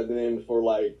 And then for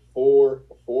like four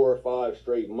or five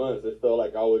straight months, it felt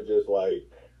like I was just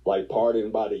like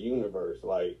pardoned by the universe,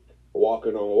 like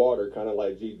walking on water, kind of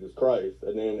like Jesus Christ.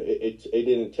 And then it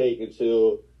didn't take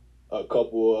until a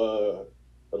couple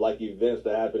like events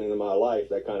that happened in my life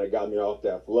that kind of got me off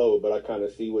that flow. But I kind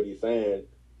of see what he's saying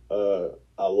a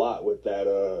lot with that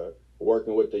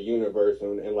working with the universe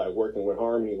and like working with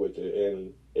harmony with it,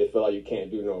 and it felt like you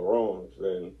can't do no wrongs.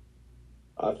 And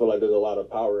I feel like there's a lot of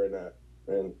power in that.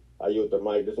 And I yield the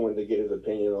mic. Just wanted to get his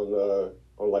opinion on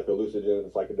like hallucinogens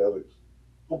and psychedelics.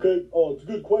 Okay, it's a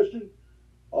good question.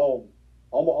 I'm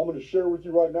going to share with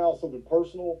you right now something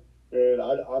personal, and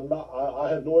I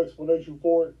have no explanation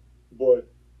for it, but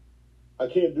I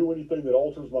can't do anything that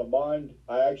alters my mind.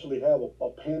 I actually have a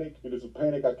panic. It is a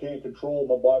panic I can't control.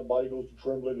 My body goes to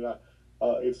trembling, and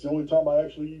it's the only time I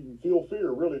actually even feel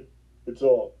fear. Really, it's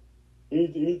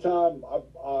anytime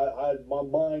my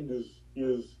mind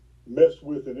is messed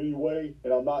with in any way,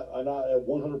 and I'm not at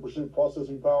 100%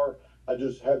 processing power. I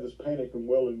just have this panic and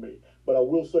well in me. But I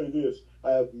will say this: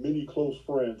 I have many close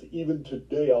friends. Even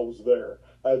today, I was there.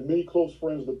 I have many close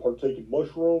friends that partake in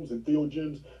mushrooms and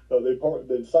entheogens,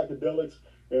 in psychedelics,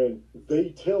 and they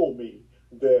tell me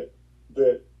that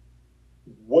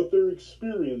what they're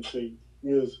experiencing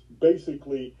is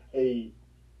basically a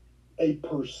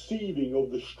perceiving of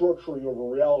the structuring of a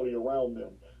reality around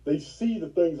them. They see the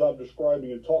things I'm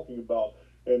describing and talking about,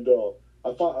 and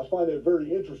I find that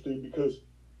very interesting, because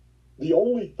the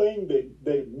only thing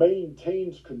that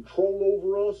maintains control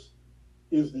over us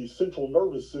is the central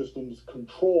nervous system's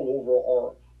control over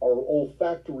our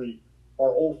olfactory,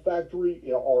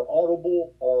 our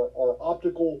audible, our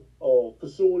optical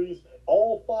facilities.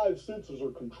 All five senses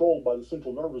are controlled by the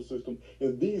central nervous system,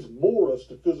 and these moor us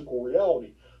to physical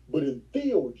reality. But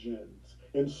entheogens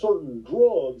and certain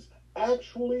drugs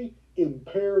actually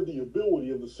impair the ability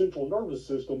of the central nervous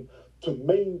system to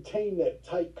maintain that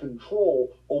tight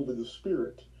control over the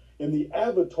spirit. And the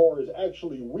avatar is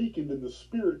actually weakened, and the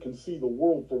spirit can see the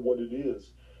world for what it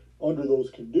is under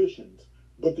those conditions.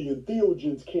 But the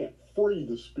entheogens can't free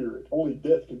the spirit. Only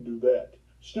death can do that.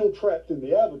 Still trapped in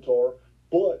the avatar,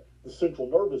 but the central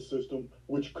nervous system,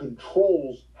 which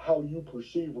controls how you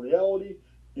perceive reality,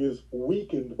 is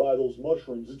weakened by those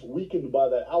mushrooms. It's weakened by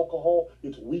that alcohol.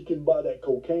 It's weakened by that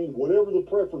cocaine, whatever the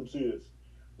preference is.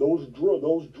 Those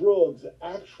drugs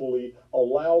actually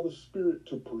allow the spirit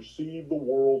to perceive the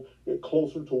world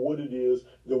closer to what it is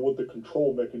than what the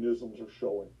control mechanisms are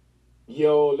showing.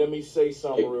 Yo, let me say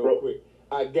something real quick.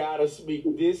 I gotta speak.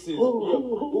 This is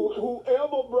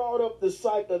whoever brought up the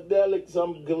psychedelics.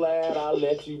 I'm glad I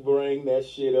let you bring that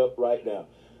shit up right now.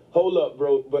 Hold up,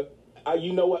 bro. But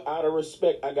you know what? Out of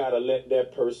respect, I gotta let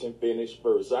that person finish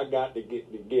first. I got to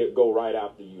go right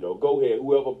after you, though. Go ahead.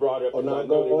 Whoever brought up. Oh no,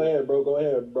 go ahead, bro. Go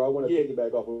ahead, bro. I want to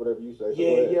piggyback off of whatever you say. So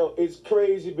yeah, yo, it's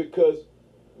crazy because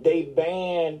they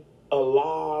ban a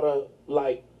lot of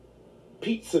like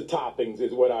pizza toppings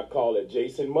is what I call it,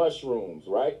 Jason, mushrooms,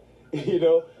 right? You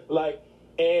know, like,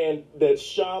 and the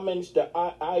shamans,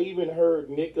 I even heard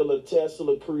Nikola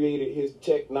Tesla created his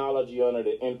technology under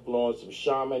the influence of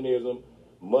shamanism,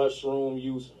 mushroom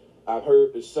use. I've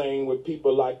heard the same with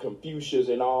people like Confucius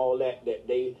and all that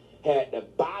they had to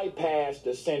bypass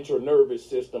the central nervous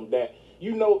system. That,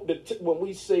 you know, when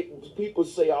we say, people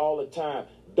say all the time,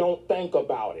 don't think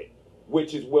about it,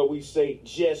 which is where we say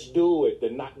just do it,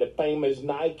 the famous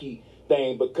Nike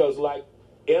thing, because like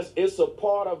it's a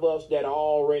part of us that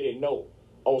already know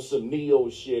on some Neo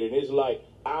shit, and it's like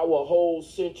our whole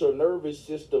central nervous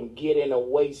system get in the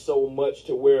way so much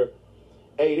to where,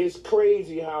 hey, it's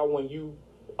crazy how when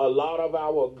a lot of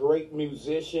our great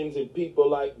musicians and people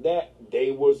like that,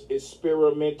 they was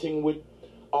experimenting with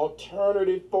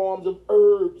alternative forms of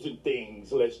herbs and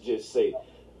things, let's just say.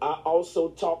 I also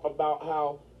talk about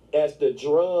how as the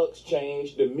drugs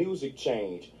change, the music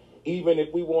changed. Even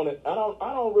if we want to, I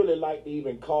don't really like to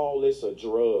even call this a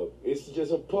drug. It's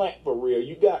just a plant for real.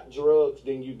 You got drugs,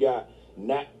 then you got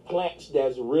plants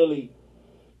that's really,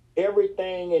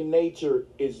 everything in nature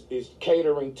is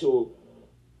catering to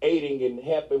aiding and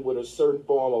helping with a certain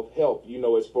form of health, you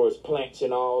know, as far as plants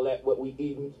and all that, what we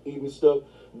eating stuff.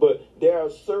 But there are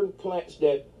certain plants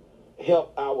that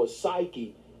help our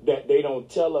psyche that they don't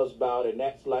tell us about, and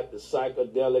that's like the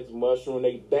psychedelics, mushroom,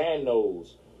 they ban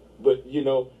those. But, you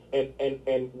know,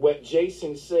 and what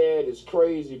Jason said is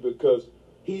crazy, because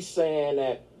he's saying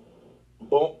that,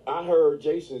 I heard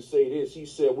Jason say this, he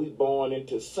said we born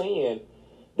into sin,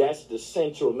 that's the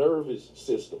central nervous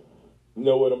system. You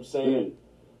know what I'm saying?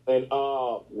 And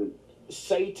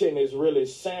Satan is really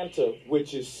Santa,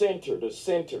 which is center, the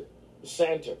center.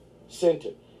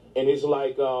 And it's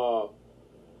like,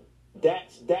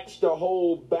 that's the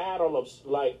whole battle of,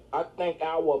 like, I think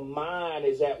our mind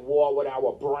is at war with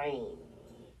our brain.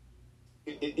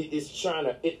 It's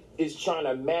trying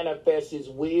to manifest its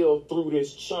will through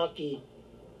this chunky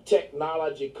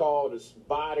technology called the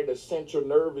body, the central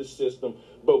nervous system.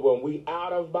 But when we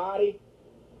out of body,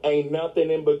 ain't nothing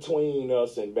in between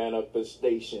us and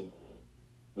manifestation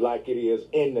like it is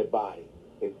in the body.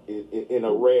 In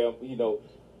a realm, you know.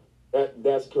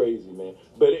 That's crazy, man.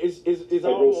 But it's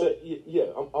almost,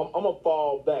 yeah. I'm gonna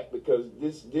fall back because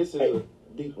this is a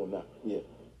deep one now. Yeah.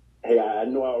 Hey, I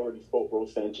know I already spoke, Bro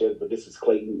Sanchez, but this is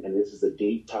Clayton, and this is a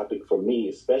deep topic for me,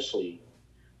 especially.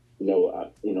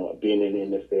 Being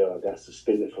in the NFL, I got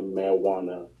suspended from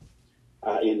marijuana.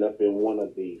 I end up in one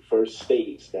of the first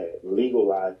states that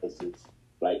legalizes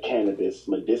like cannabis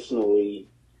medicinally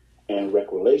and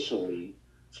recreationally.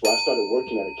 So I started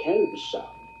working at a cannabis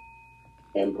shop.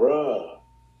 And bruh,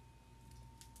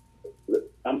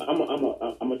 I'm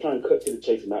gonna try and cut to the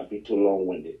chase and not be too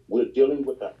long-winded. We're dealing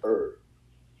with a herb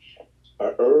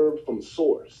from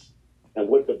source. And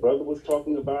what the brother was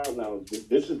talking about, now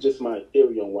this is just my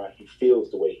theory on why he feels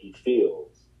the way he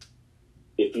feels.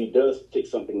 If he does take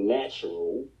something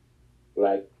natural,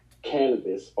 like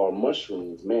cannabis or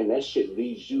mushrooms, man, that shit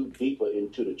leads you deeper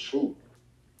into the truth.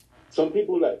 Some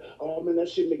people like, oh man, that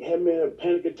shit have me a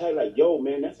panic attack. Like, yo,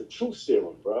 man, that's a truth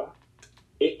serum, bro.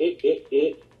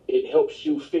 It helps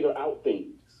you figure out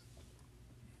things.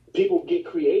 People get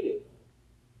creative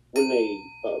when they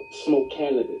smoke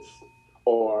cannabis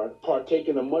or partake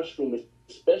in a mushroom,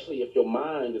 especially if your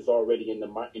mind is already in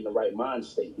the right mind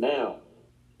state. Now,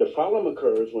 the problem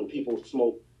occurs when people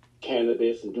smoke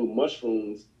cannabis and do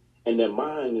mushrooms, and their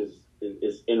mind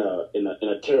is in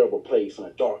a terrible place, in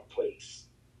a dark place.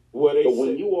 Well,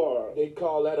 they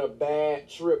call that a bad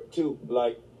trip too.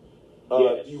 Like,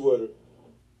 yes. You would.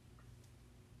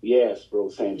 Yes, Bro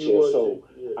Sanchez.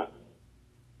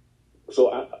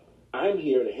 I'm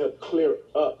here to help clear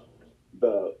up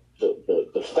the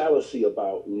fallacy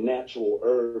about natural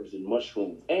herbs and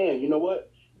mushrooms. And you know what?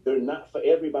 They're not for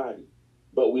everybody,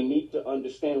 but we need to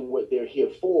understand what they're here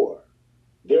for.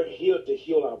 They're here to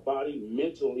heal our body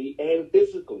mentally and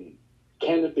physically.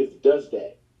 Cannabis does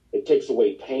that. It takes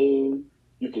away pain.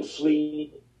 You can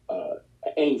sleep,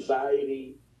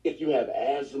 anxiety. If you have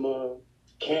asthma,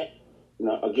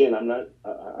 again, I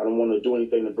don't want to do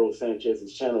anything to Bro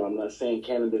Sanchez's channel. I'm not saying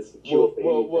cannabis is a cure for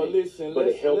anything. Well, listen, but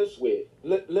it helps with.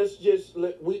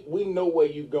 We know where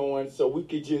you're going, so we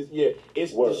could just,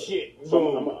 it's Word. The shit.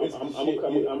 So I'm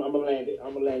gonna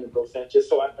land it, Bro Sanchez.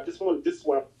 So this is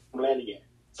where I'm landing at.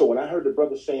 So when I heard the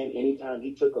brother saying anytime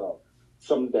he took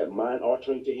something that mind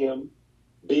altering to him,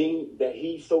 being that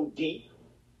he's so deep,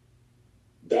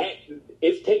 that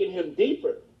it's taking him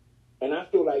deeper. And I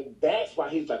feel like that's why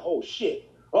he's like, oh shit,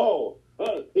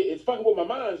 It's fucking with my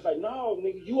mind. It's like, no,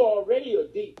 nigga, you already a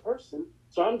deep person,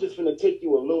 so I'm just gonna take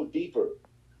you a little deeper.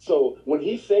 So when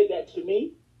he said that to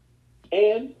me,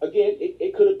 and again,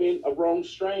 it could have been a wrong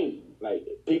strain. Like,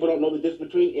 people don't know the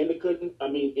difference between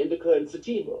indica and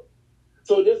sativa.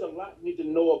 So there's a lot you need to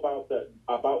know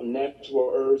about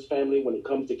natural herbs, family, when it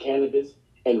comes to cannabis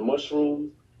and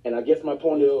mushrooms. And I guess my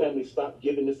point is, family, stop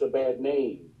giving this a bad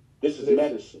name. This is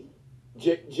medicine.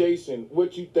 Jason,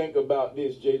 what you think about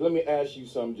this, Jay? Let me ask you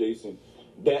something, Jason.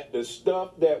 That the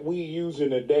stuff that we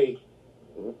using today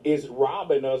is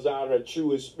robbing us out of the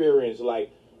true experience.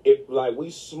 Like we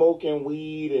smoking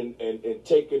weed and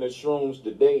taking the shrooms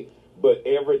today, but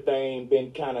everything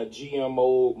been kind of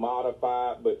GMO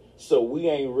modified. But so we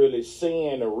ain't really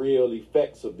seeing the real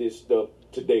effects of this stuff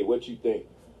today. What you think?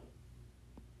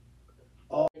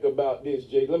 Think about this,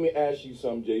 Jay. Let me ask you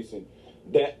something, Jason.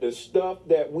 That the stuff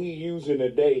that we using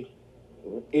today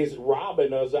is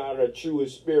robbing us out of the true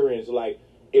experience. Like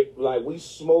we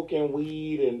smoking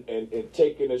weed and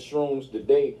taking the shrooms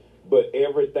today, but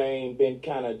everything been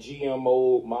kind of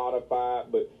GMO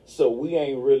modified. But so we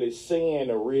ain't really seeing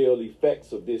the real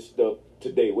effects of this stuff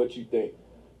today. What you think?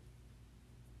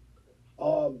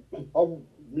 You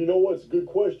know what's a good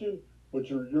question, but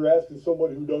you're asking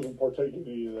somebody who doesn't partake in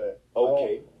any of that.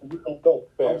 Okay. We don't know.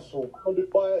 Fair. I'm surrounded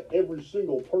by it. Every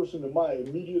single person in my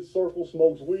immediate circle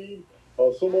smokes weed.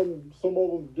 Some of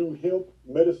them do hemp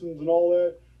medicines and all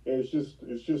that. And it's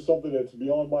just something that's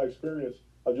beyond my experience.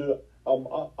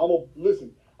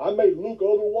 Listen. I may look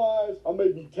otherwise. I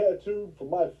may be tattooed from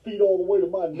my feet all the way to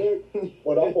my neck,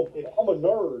 but I'm a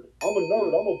nerd. I'm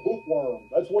a bookworm.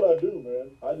 That's what I do,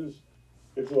 man.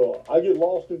 I get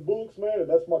lost in books, man, and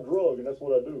that's my drug, and that's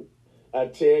what I do. I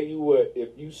tell you what,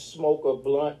 if you smoke a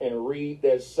blunt and read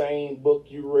that same book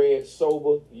you read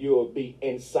sober, you'll be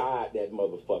inside that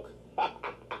motherfucker.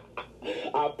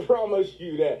 I promise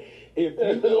you that. If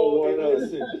you go and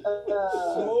listen,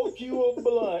 smoke you a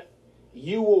blunt,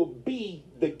 you will be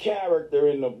the character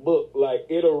in the book. Like,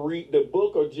 the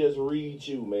book will just read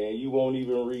you, man. You won't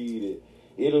even read it.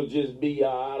 It'll just be your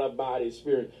out-of-body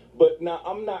experience. But now,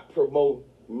 I'm not promoting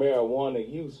marijuana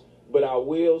use, but I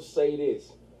will say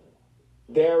this.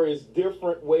 There is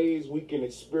different ways we can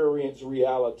experience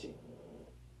reality.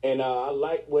 And I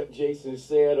like what Jason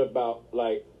said about,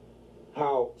 like,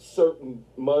 how certain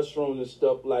mushrooms and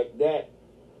stuff like that,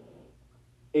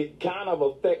 it kind of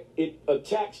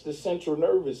attacks the central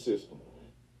nervous system.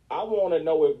 I want to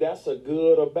know if that's a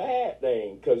good or bad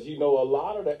thing, because, a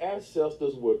lot of the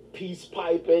ancestors were peace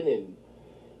piping and,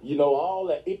 all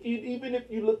that. Even if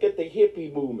you look at the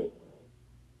hippie movement,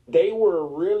 they were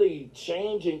really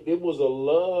changing. It was a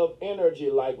love energy,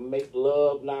 like make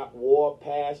love, not war,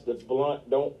 pass the blunt,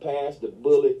 don't pass the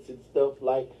bullets and stuff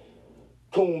like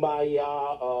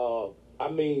kumbaya.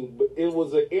 It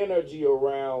was an energy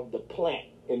around the plant.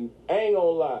 And I ain't gonna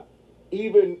lie,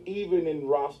 even in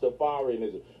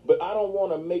Rastafarianism. But I don't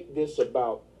want to make this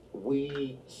about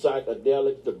weed,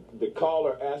 psychedelics. The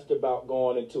caller asked about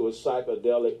going into a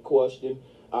psychedelic question.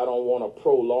 I don't want to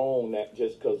prolong that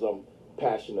just because I'm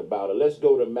passionate about it. Let's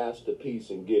go to Masterpiece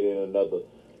and get in another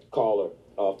caller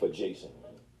for Jason.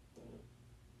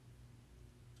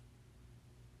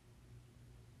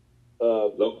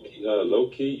 Low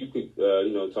key, you could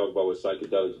talk about what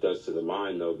psychedelics does to the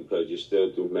mind, though, because you're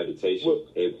still through meditation.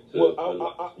 The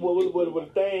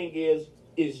thing is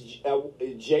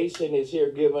Jason is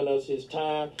here giving us his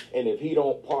time, and if he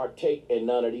don't partake in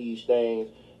none of these things,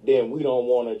 then we don't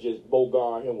want to just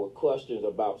bogart him with questions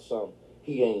about something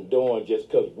he ain't doing just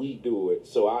because we do it.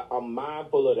 So I'm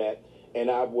mindful of that, and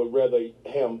I would rather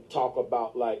him talk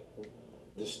about, like,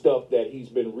 the stuff that he's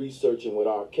been researching with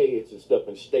archaics and stuff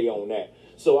and stay on that.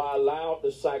 So I allowed the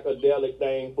psychedelic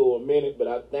thing for a minute, but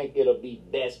I think it'll be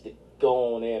best to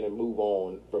go on in and move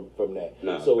on from that.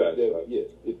 Nah, so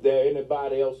if there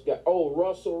anybody else got... Oh,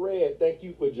 Russell Red, thank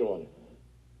you for joining.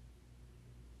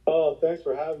 Oh, thanks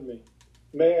for having me.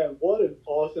 Man, what an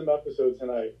awesome episode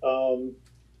tonight.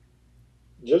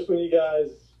 Just when you guys,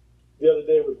 the other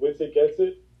day with Wits It Gets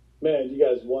It, man, you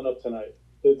guys won up tonight.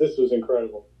 This was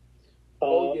incredible.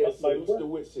 Yes, to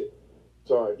Wits It.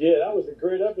 Sorry. Yeah, that was a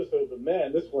great episode, but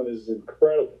man, this one is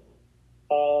incredible.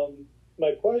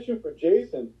 My question for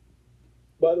Jason,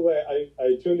 by the way,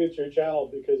 I tuned into your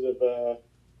channel because of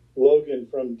Logan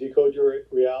from Decode Your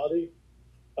Reality.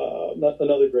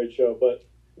 Another great show, but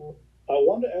I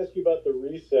wanted to ask you about the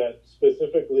reset,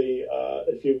 specifically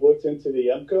if you've looked into the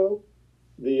EMCO,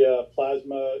 the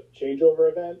plasma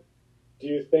changeover event. Do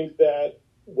you think that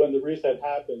when the reset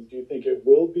happens, do you think it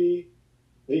will be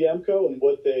the EMCO and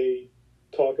what they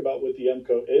talk about what the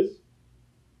EMCO is?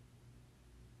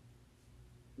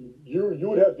 you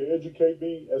would have to educate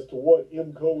me as to what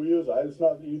MCO is. It's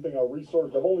not anything I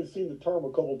researched. I've only seen the term a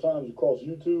couple times across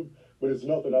YouTube, but it's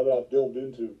nothing that I've delved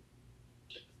into.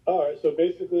 All right, so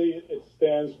basically it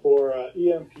stands for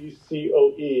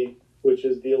EMPCOE, which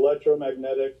is the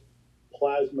electromagnetic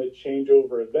plasma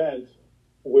changeover event,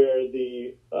 where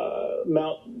the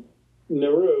Mount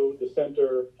Nauru, the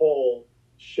center pole,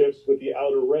 shifts with the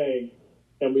outer ring,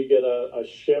 and we get a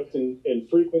shift in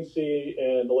frequency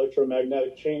and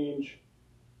electromagnetic change.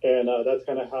 And that's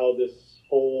kind of how this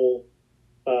whole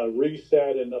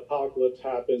reset and apocalypse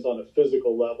happens on a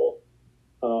physical level.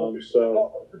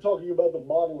 So you're talking about the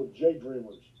model of J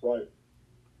Dreamers, right?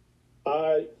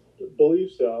 I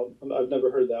believe so. I've never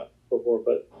heard that before,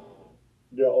 but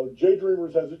yeah, J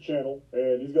Dreamers has a channel,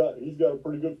 and he's got a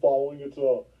pretty good following.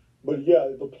 But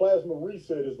yeah, the plasma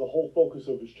reset is the whole focus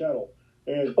of his channel.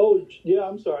 And oh yeah,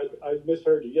 I'm sorry, I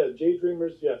misheard you. Yeah, J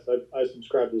Dreamers. Yes, I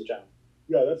subscribe to his channel.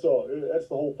 Yeah, that's the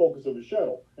whole focus of his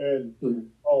channel. And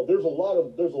there's a lot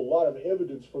of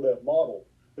evidence for that model.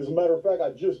 As a matter of fact, I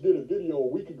just did a video a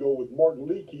week ago with Martin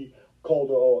Leakey called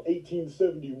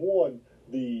 1871,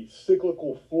 the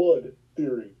cyclical flood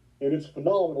theory. And it's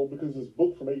phenomenal because this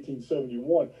book from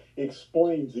 1871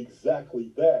 explains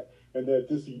exactly that, and that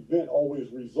this event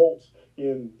always results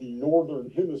in the northern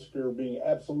hemisphere being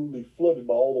absolutely flooded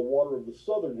by all the water of the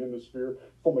southern hemisphere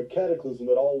from a cataclysm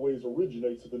that always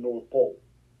originates at the North Pole.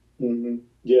 Mm-hmm.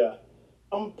 Yeah.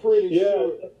 I'm pretty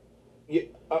sure. Yeah,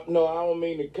 no, I don't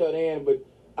mean to cut in, but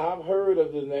I've heard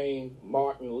of the name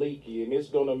Martin Leakey, and it's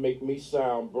gonna make me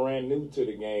sound brand new to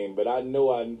the game. But I know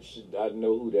I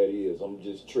know who that is. I'm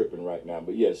just tripping right now.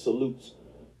 But yeah, salutes.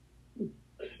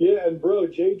 Yeah, and bro,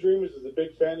 J Dreamers is a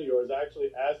big fan of yours. I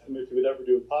actually asked him if he would ever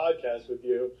do a podcast with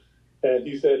you, and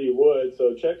he said he would.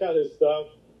 So check out his stuff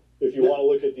if you want to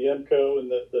look at the MCO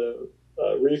and the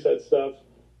reset stuff.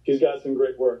 He's got some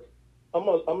great work.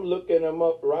 I'm looking him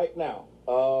up right now.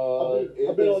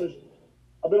 I've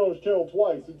been on his channel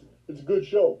twice. It's a good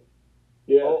show.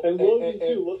 Yeah, and Logan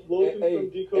too. Logan from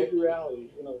Decode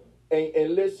Reality. You know.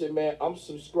 And listen, man, I'm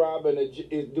subscribing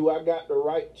to. Do I got the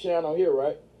right channel here,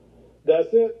 right?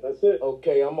 That's it.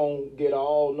 Okay, I'm gonna get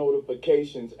all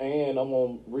notifications, and I'm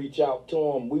gonna reach out to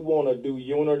him. We want to do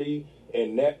unity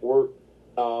and network.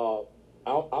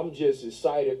 I'm just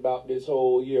excited about this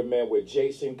whole year, man. With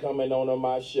Jason coming on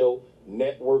my show,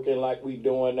 networking like we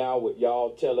doing now, with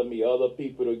y'all telling me other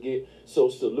people to get. So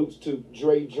salutes to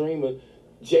J Dreamers,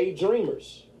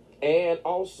 and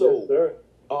also, yes,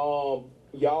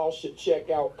 y'all should check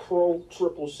out Crow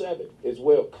 777 as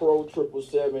well. Crow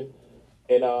 777.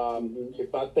 And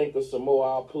if I think of some more,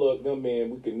 I'll plug them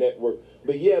in. We can network.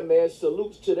 But yeah, man,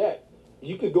 salutes to that.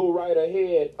 You could go right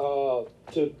ahead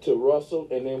to Russell,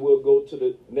 and then we'll go to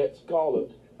the next caller.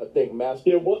 I think Master.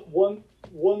 Yeah, one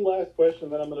last question,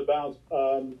 then I'm going to bounce.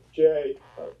 Jay,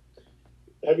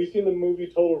 have you seen the movie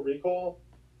Total Recall?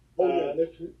 Oh, yeah.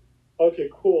 Okay,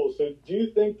 cool. So do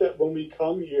you think that when we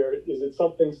come here, is it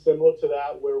something similar to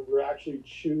that, where we're actually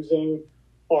choosing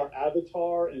our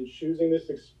avatar and choosing this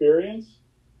experience?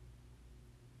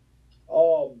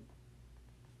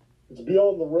 It's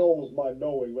beyond the realm of my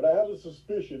knowing, but I have a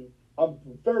suspicion. I'm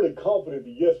fairly confident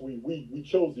that yes, we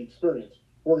chose the experience.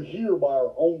 We're here by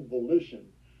our own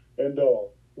volition, and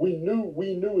we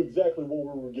knew exactly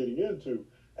what we were getting into.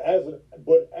 As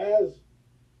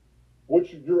what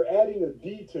you're adding a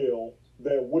detail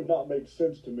that would not make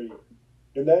sense to me,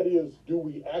 and that is, do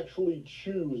we actually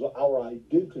choose our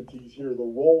identities here, the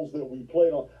roles that we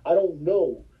played on? I don't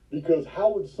know, because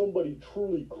how would somebody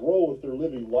truly grow if they're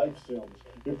living life sims?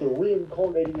 If they're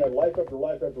reincarnating at life after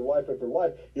life after life after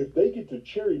life, if they get to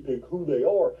cherry pick who they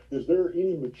are, is there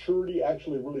any maturity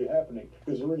actually really happening?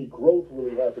 Is there any growth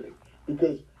really happening?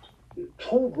 Because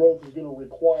true growth is going to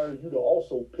require you to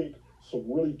also pick some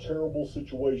really terrible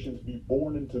situations, be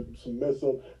born into some messed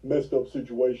up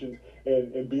situations,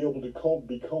 and be able to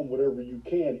become whatever you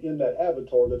can in that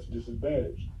avatar that's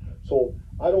disadvantaged. So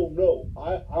I don't know.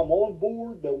 I'm on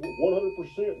board that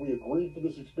 100% we agreed for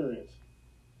this experience,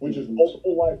 which is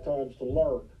multiple lifetimes to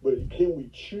learn. But can we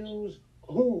choose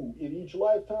who in each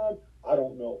lifetime? I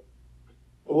don't know.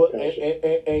 Well,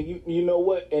 and you know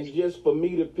what? And just for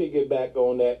me to piggyback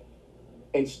on that,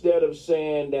 instead of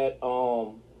saying that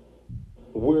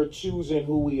we're choosing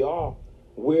who we are,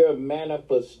 we're a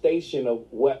manifestation of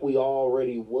what we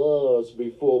already was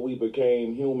before we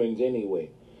became humans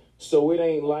anyway. So it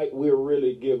ain't like we're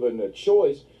really given a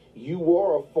choice. You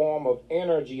were a form of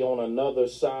energy on another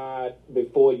side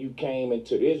before you came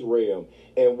into this realm.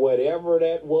 And whatever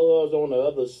that was on the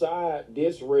other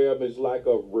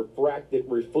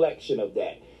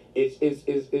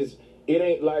it It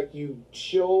ain't like you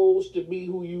chose to be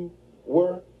who you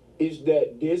were. It's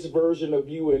that this version of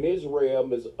you in this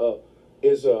realm is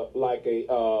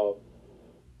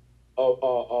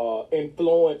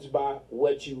influenced by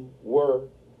what you were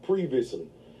previously.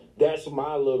 That's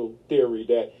my little theory.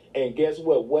 That, and guess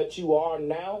what you are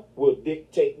now will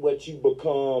dictate what you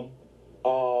become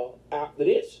after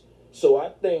this. So I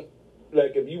think,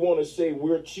 like, if you want to say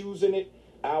we're choosing it,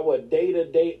 our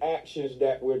day-to-day actions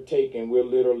that we're taking, we're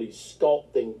literally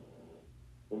sculpting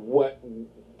what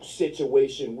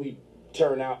situation we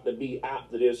turn out to be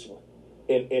after this one.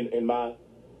 In my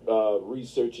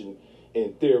research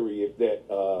and theory, if that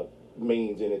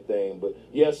means anything. But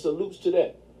yeah, salutes to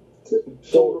that.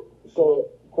 So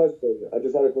question. I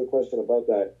just had a quick question about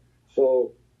that.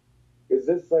 So, is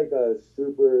this like a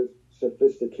super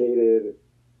sophisticated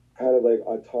kind of like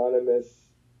autonomous?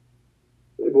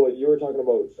 Well, you were talking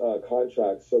about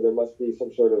contracts, so there must be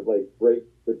some sort of like break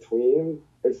between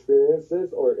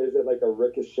experiences, or is it like a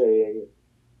ricocheting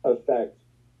effect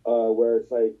where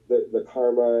it's like the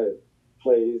karma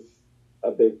plays a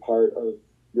big part of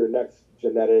your next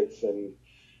genetics and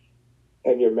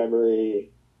your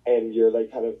memory, and you're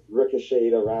like kind of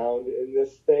ricocheted around in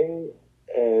this thing,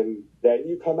 and then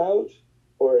you come out,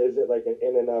 or is it like an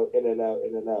in and out, in and out,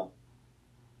 in and out?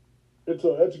 That's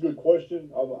a good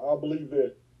question. I believe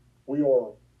that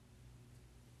we're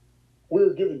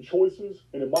given choices,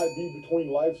 and it might be between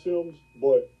life sims,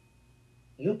 but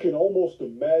you can almost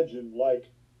imagine like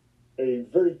a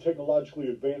very technologically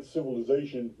advanced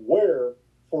civilization where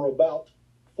for about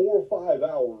 4 or 5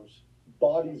 hours,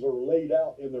 bodies are laid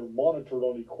out and they're monitored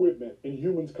on equipment, and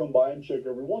humans come by and check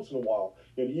every once in a while.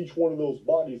 And each one of those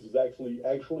bodies is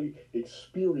actually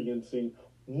experiencing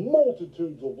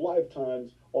multitudes of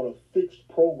lifetimes on a fixed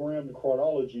programmed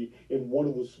chronology in one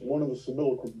of the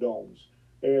simulacrum domes.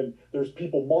 And there's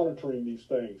people monitoring these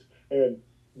things. And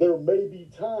there may be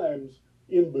times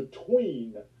in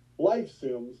between life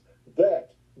sims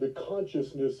that the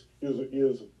consciousness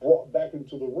is brought back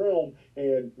into the realm,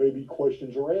 and maybe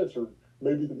questions are answered.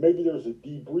 Maybe there's a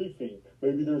debriefing.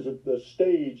 Maybe there's a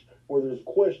stage where there's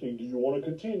questioning. Do you want to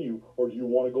continue, or do you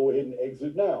want to go ahead and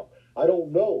exit now? I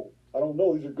don't know.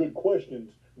 These are good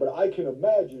questions, but I can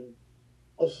imagine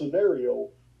a scenario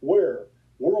where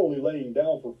we're only laying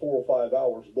down for 4 or 5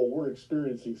 hours, but we're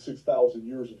experiencing 6,000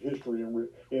 years of history in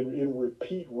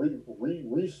repeat,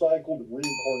 recycled,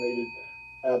 reincarnated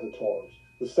avatars.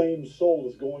 The same soul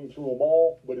is going through them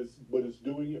all, but it's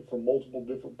doing it from multiple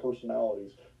different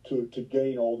personalities to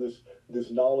gain all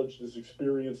this knowledge, this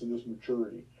experience, and this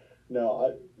maturity.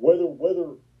 Now, whether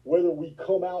we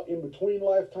come out in between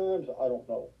lifetimes, I don't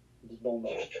know. Just don't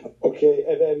know. Okay,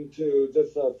 and then to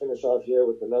just finish off here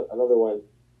with another one.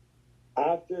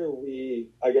 After we,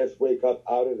 I guess, wake up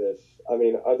out of this, I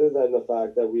mean, other than the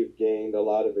fact that we've gained a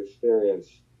lot of experience,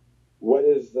 what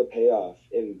is the payoff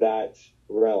in that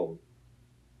realm?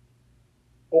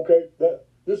 Okay,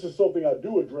 this is something I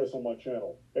do address on my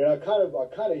channel, and I kind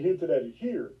of hinted at it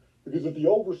here, because if the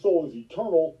oversoul is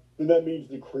eternal, then that means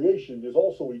the creation is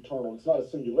also eternal. It's not a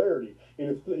singularity.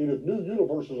 And if new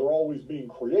universes are always being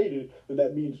created, then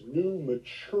that means new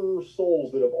mature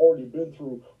souls that have already been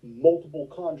through multiple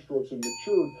constructs and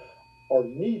matured are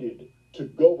needed to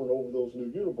govern over those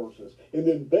new universes. And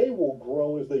then they will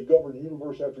grow as they govern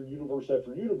universe after universe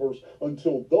after universe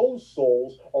until those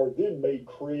souls are then made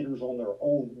creators on their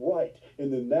own right.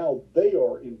 And then now they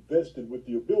are invested with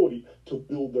the ability to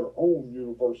build their own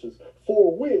universes,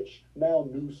 for which now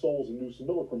new souls and new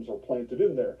simulacrums are planted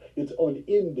in there. It's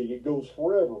unending. It goes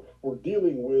forever. We're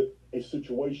dealing with a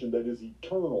situation that is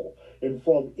eternal, and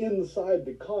from inside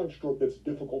the construct that's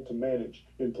difficult to manage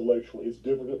intellectually.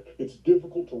 It's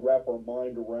difficult to wrap our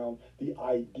mind around the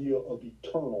idea of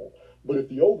eternal. But if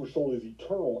the oversoul is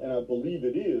eternal, and I believe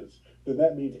it is, then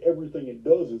that means everything it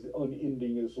does is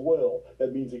unending as well.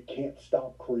 That means it can't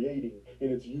stop creating, and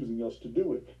it's using us to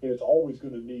do it. And it's always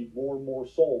going to need more and more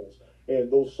souls. And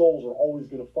those souls are always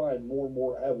going to find more and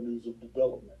more avenues of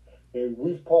development. And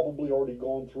we've probably already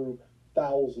gone through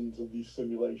thousands of these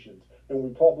simulations, and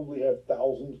we probably have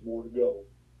thousands more to go.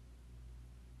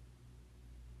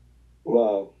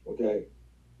 Wow. Okay.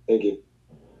 Thank you.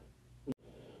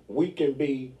 We can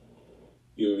be...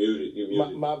 You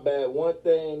muted. My bad. One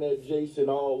thing that Jason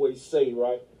always say,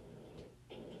 right?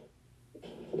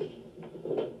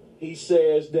 He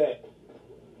says that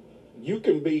you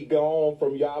can be gone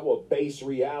from your base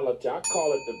reality. I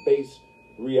call it the base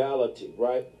reality,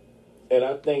 right? And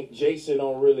I think Jason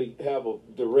don't really have a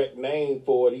direct name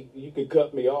for it. You can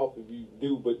cut me off if you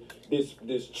do, but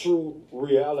this true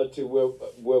reality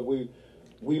where we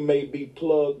we may be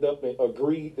plugged up and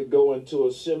agreed to go into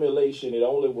a simulation. It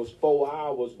only was 4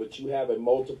 hours, but you have it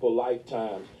multiple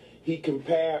lifetimes. He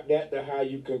compared that to how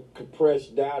you can compress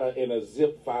data in a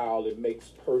zip file. It makes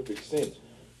perfect sense.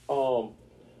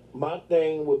 My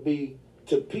thing would be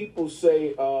to people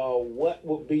say, what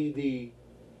would be the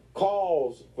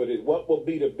cause for this? What would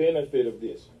be the benefit of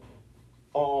this?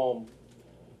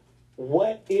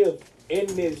 What if in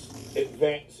this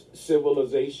advanced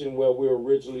civilization where we're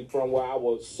originally from, where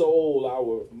our soul,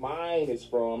 our mind is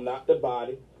from, not the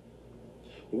body,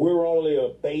 we're only a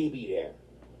baby there?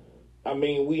 I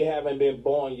mean, we haven't been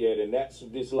born yet, and that's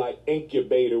this like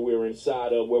incubator we're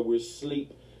inside of, where we're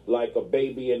asleep like a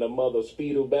baby in a mother's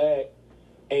fetal bag.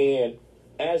 And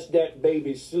as that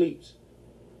baby sleeps,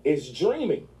 it's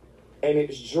dreaming, and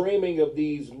it's dreaming of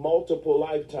these multiple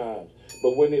lifetimes.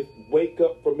 But when it wake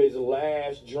up from its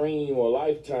last dream or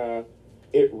lifetime,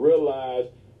 it realized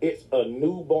it's a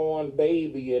newborn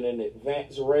baby in an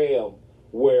advanced realm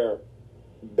where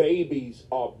babies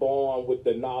are born with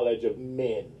the knowledge of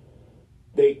men.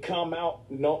 They come out,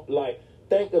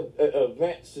 think of an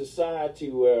advanced society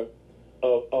where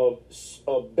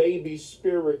a baby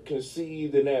spirit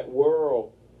conceived in that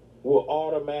world will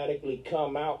automatically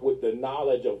come out with the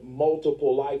knowledge of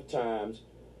multiple lifetimes.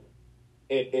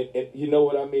 And you know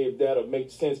what I mean, if that'll make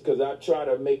sense, because I try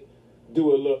to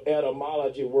do a little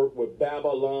etymology work with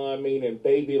Babylon, meaning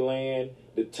baby land,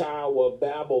 the Tower of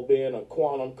Babel being a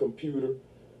quantum computer.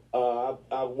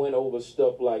 I went over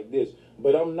stuff like this,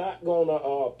 but I'm not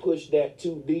gonna push that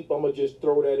too deep. I'm gonna just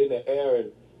throw that in the air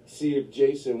and see if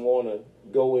Jason wanna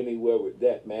go anywhere with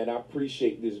that, man. I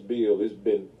appreciate this bill. It's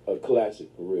been a classic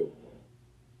for real.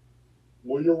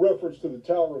 Well, your reference to the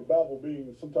Tower of Babel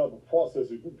being some type of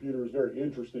processing computer is very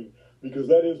interesting, because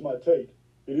that is my take.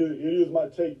 It is my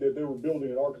take that they were building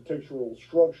an architectural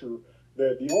structure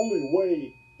that the only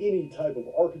way any type of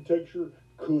architecture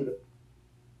could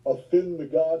offend the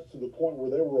gods to the point where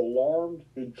they were alarmed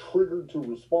and triggered to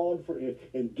respond for it,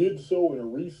 and did so in a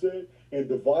reset and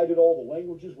divided all the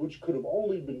languages, which could have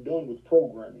only been done with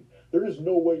programming. There is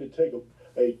no way to take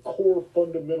a core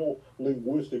fundamental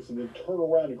linguistics and then turn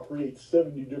around and create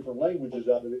 70 different languages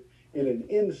out of it in an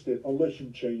instant unless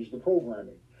you change the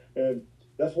programming. And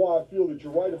that's why I feel that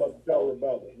you're right about the Tower of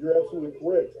Babel. You're absolutely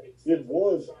correct. It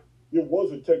was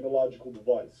a technological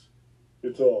device.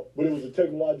 But it was a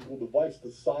technological device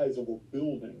the size of a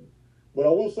building. But I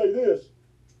will say this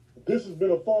has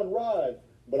been a fun ride,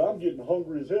 but I'm getting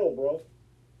hungry as hell, bro.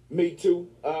 Me too.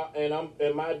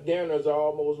 And my dinners are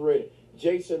almost ready.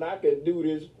 Jason, I can do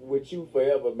this with you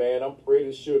forever, man. I'm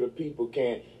pretty sure the people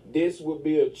can. This would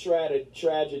be a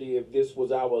tragedy if this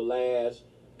was our last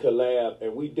collab,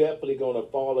 and we definitely gonna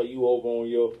follow you over on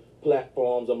your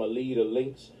platforms. I'm gonna leave the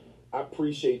links. I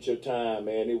appreciate your time,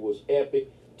 man. It was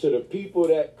epic. To the people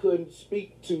that couldn't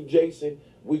speak to Jason,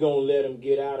 we're going to let him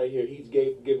get out of here. He's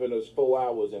given us 4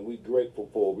 hours, and we're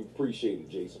grateful for it. We appreciate it,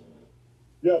 Jason.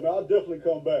 Yeah, man, I'll definitely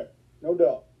come back. No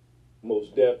doubt.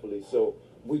 Most definitely. So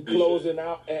we closing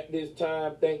out at this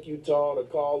time. Thank you to all the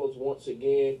callers once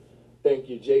again. Thank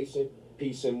you, Jason.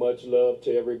 Peace and much love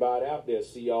to everybody out there.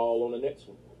 See y'all on the next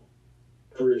one.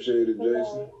 Appreciate it,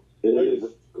 Jason. It is.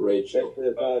 Great show. Thanks for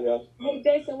your time, y'all. Hey,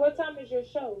 Jason, what time is your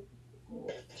show?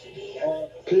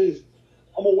 Peace.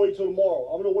 I'm gonna wait till tomorrow.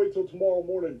 I'm gonna wait till tomorrow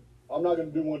morning. I'm not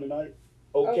gonna do one tonight.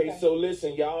 Okay, so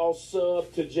listen, y'all sub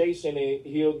to Jason and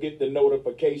he'll get the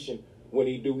notification when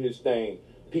he do his thing.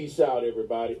 Peace out,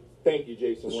 everybody. Thank you,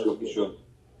 Jason. Once again. Sure.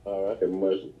 All right.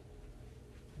 Much